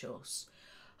watch us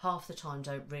half the time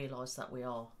don't realise that we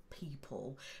are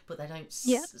people, but they don't.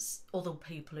 yeah, Other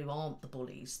people who aren't the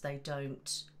bullies, they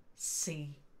don't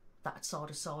see that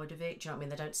side of it. Do you know what I mean?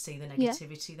 They don't see the yeah,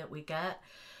 negativity that we get.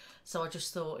 So I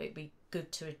just thought it'd be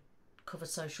good to cover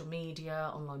social media,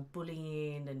 online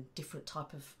bullying, and different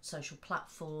type of social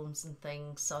platforms and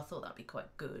things. So I thought that'd be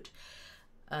quite good.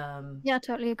 yeah, I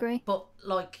totally agree. But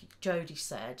like Jodie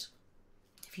said,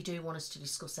 If you do want us to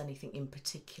discuss anything in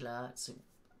particular, so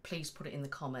please put it in the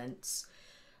comments,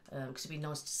 because it'd be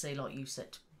nice to see, like you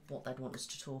said, what they'd want us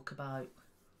to talk about.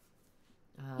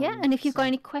 Yeah, and if you've got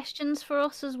any questions for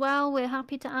us as well, we're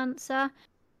happy to answer.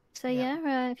 So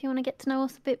if you want to get to know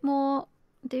us a bit more,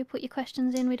 do put your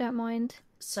questions in. We don't mind.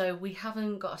 So we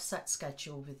haven't got a set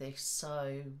schedule with this,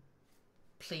 so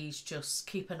please just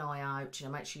keep an eye out. You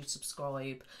know, make sure you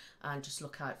subscribe and just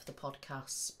look out for the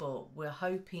podcasts. But we're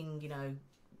hoping,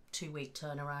 2-week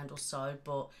turnaround or so.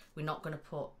 But we're not going to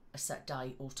put a set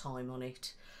date or time on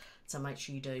it. So make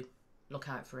sure you do look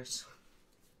out for it.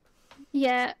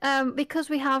 Yeah, because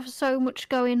we have so much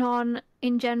going on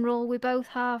in general, we both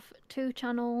have 2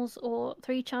 channels or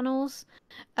 3 channels.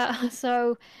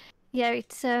 So yeah,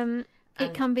 it's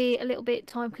it can be a little bit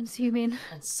time consuming.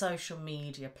 And social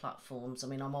media platforms, I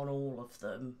mean, I'm on all of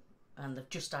them, and they've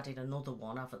just added another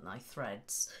one, haven't they?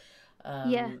 Threads.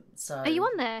 Yeah. So Are you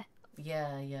on there?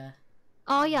 Yeah.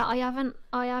 Oh yeah, I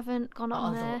haven't gone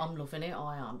on there. I'm loving it.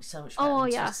 I am. It's so much better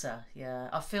than Twitter. Yeah.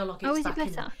 I feel like it's is back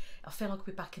it better? I feel like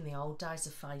we're back in the old days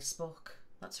of Facebook.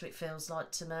 That's what it feels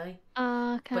like to me.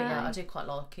 Okay. But yeah, I do quite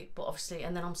like it. But obviously,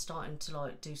 and then I'm starting to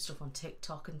like do stuff on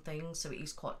TikTok and things, so it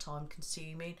is quite time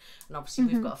consuming. And obviously,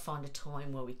 we've got to find a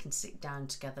time where we can sit down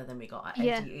together. Then we got to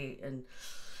edit it and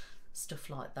stuff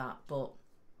like that. But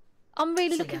I'm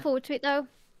really looking forward to it, though.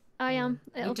 I am.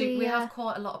 We have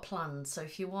quite a lot of plans. So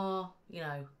if you are,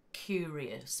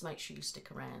 curious, make sure you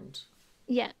stick around.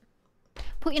 Yeah.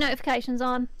 Put your notifications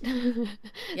on,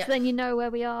 so then you know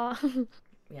where we are.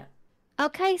 Yeah.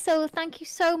 Okay, so thank you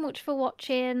so much for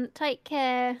watching. Take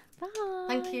care. Bye.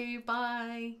 Thank you.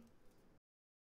 Bye.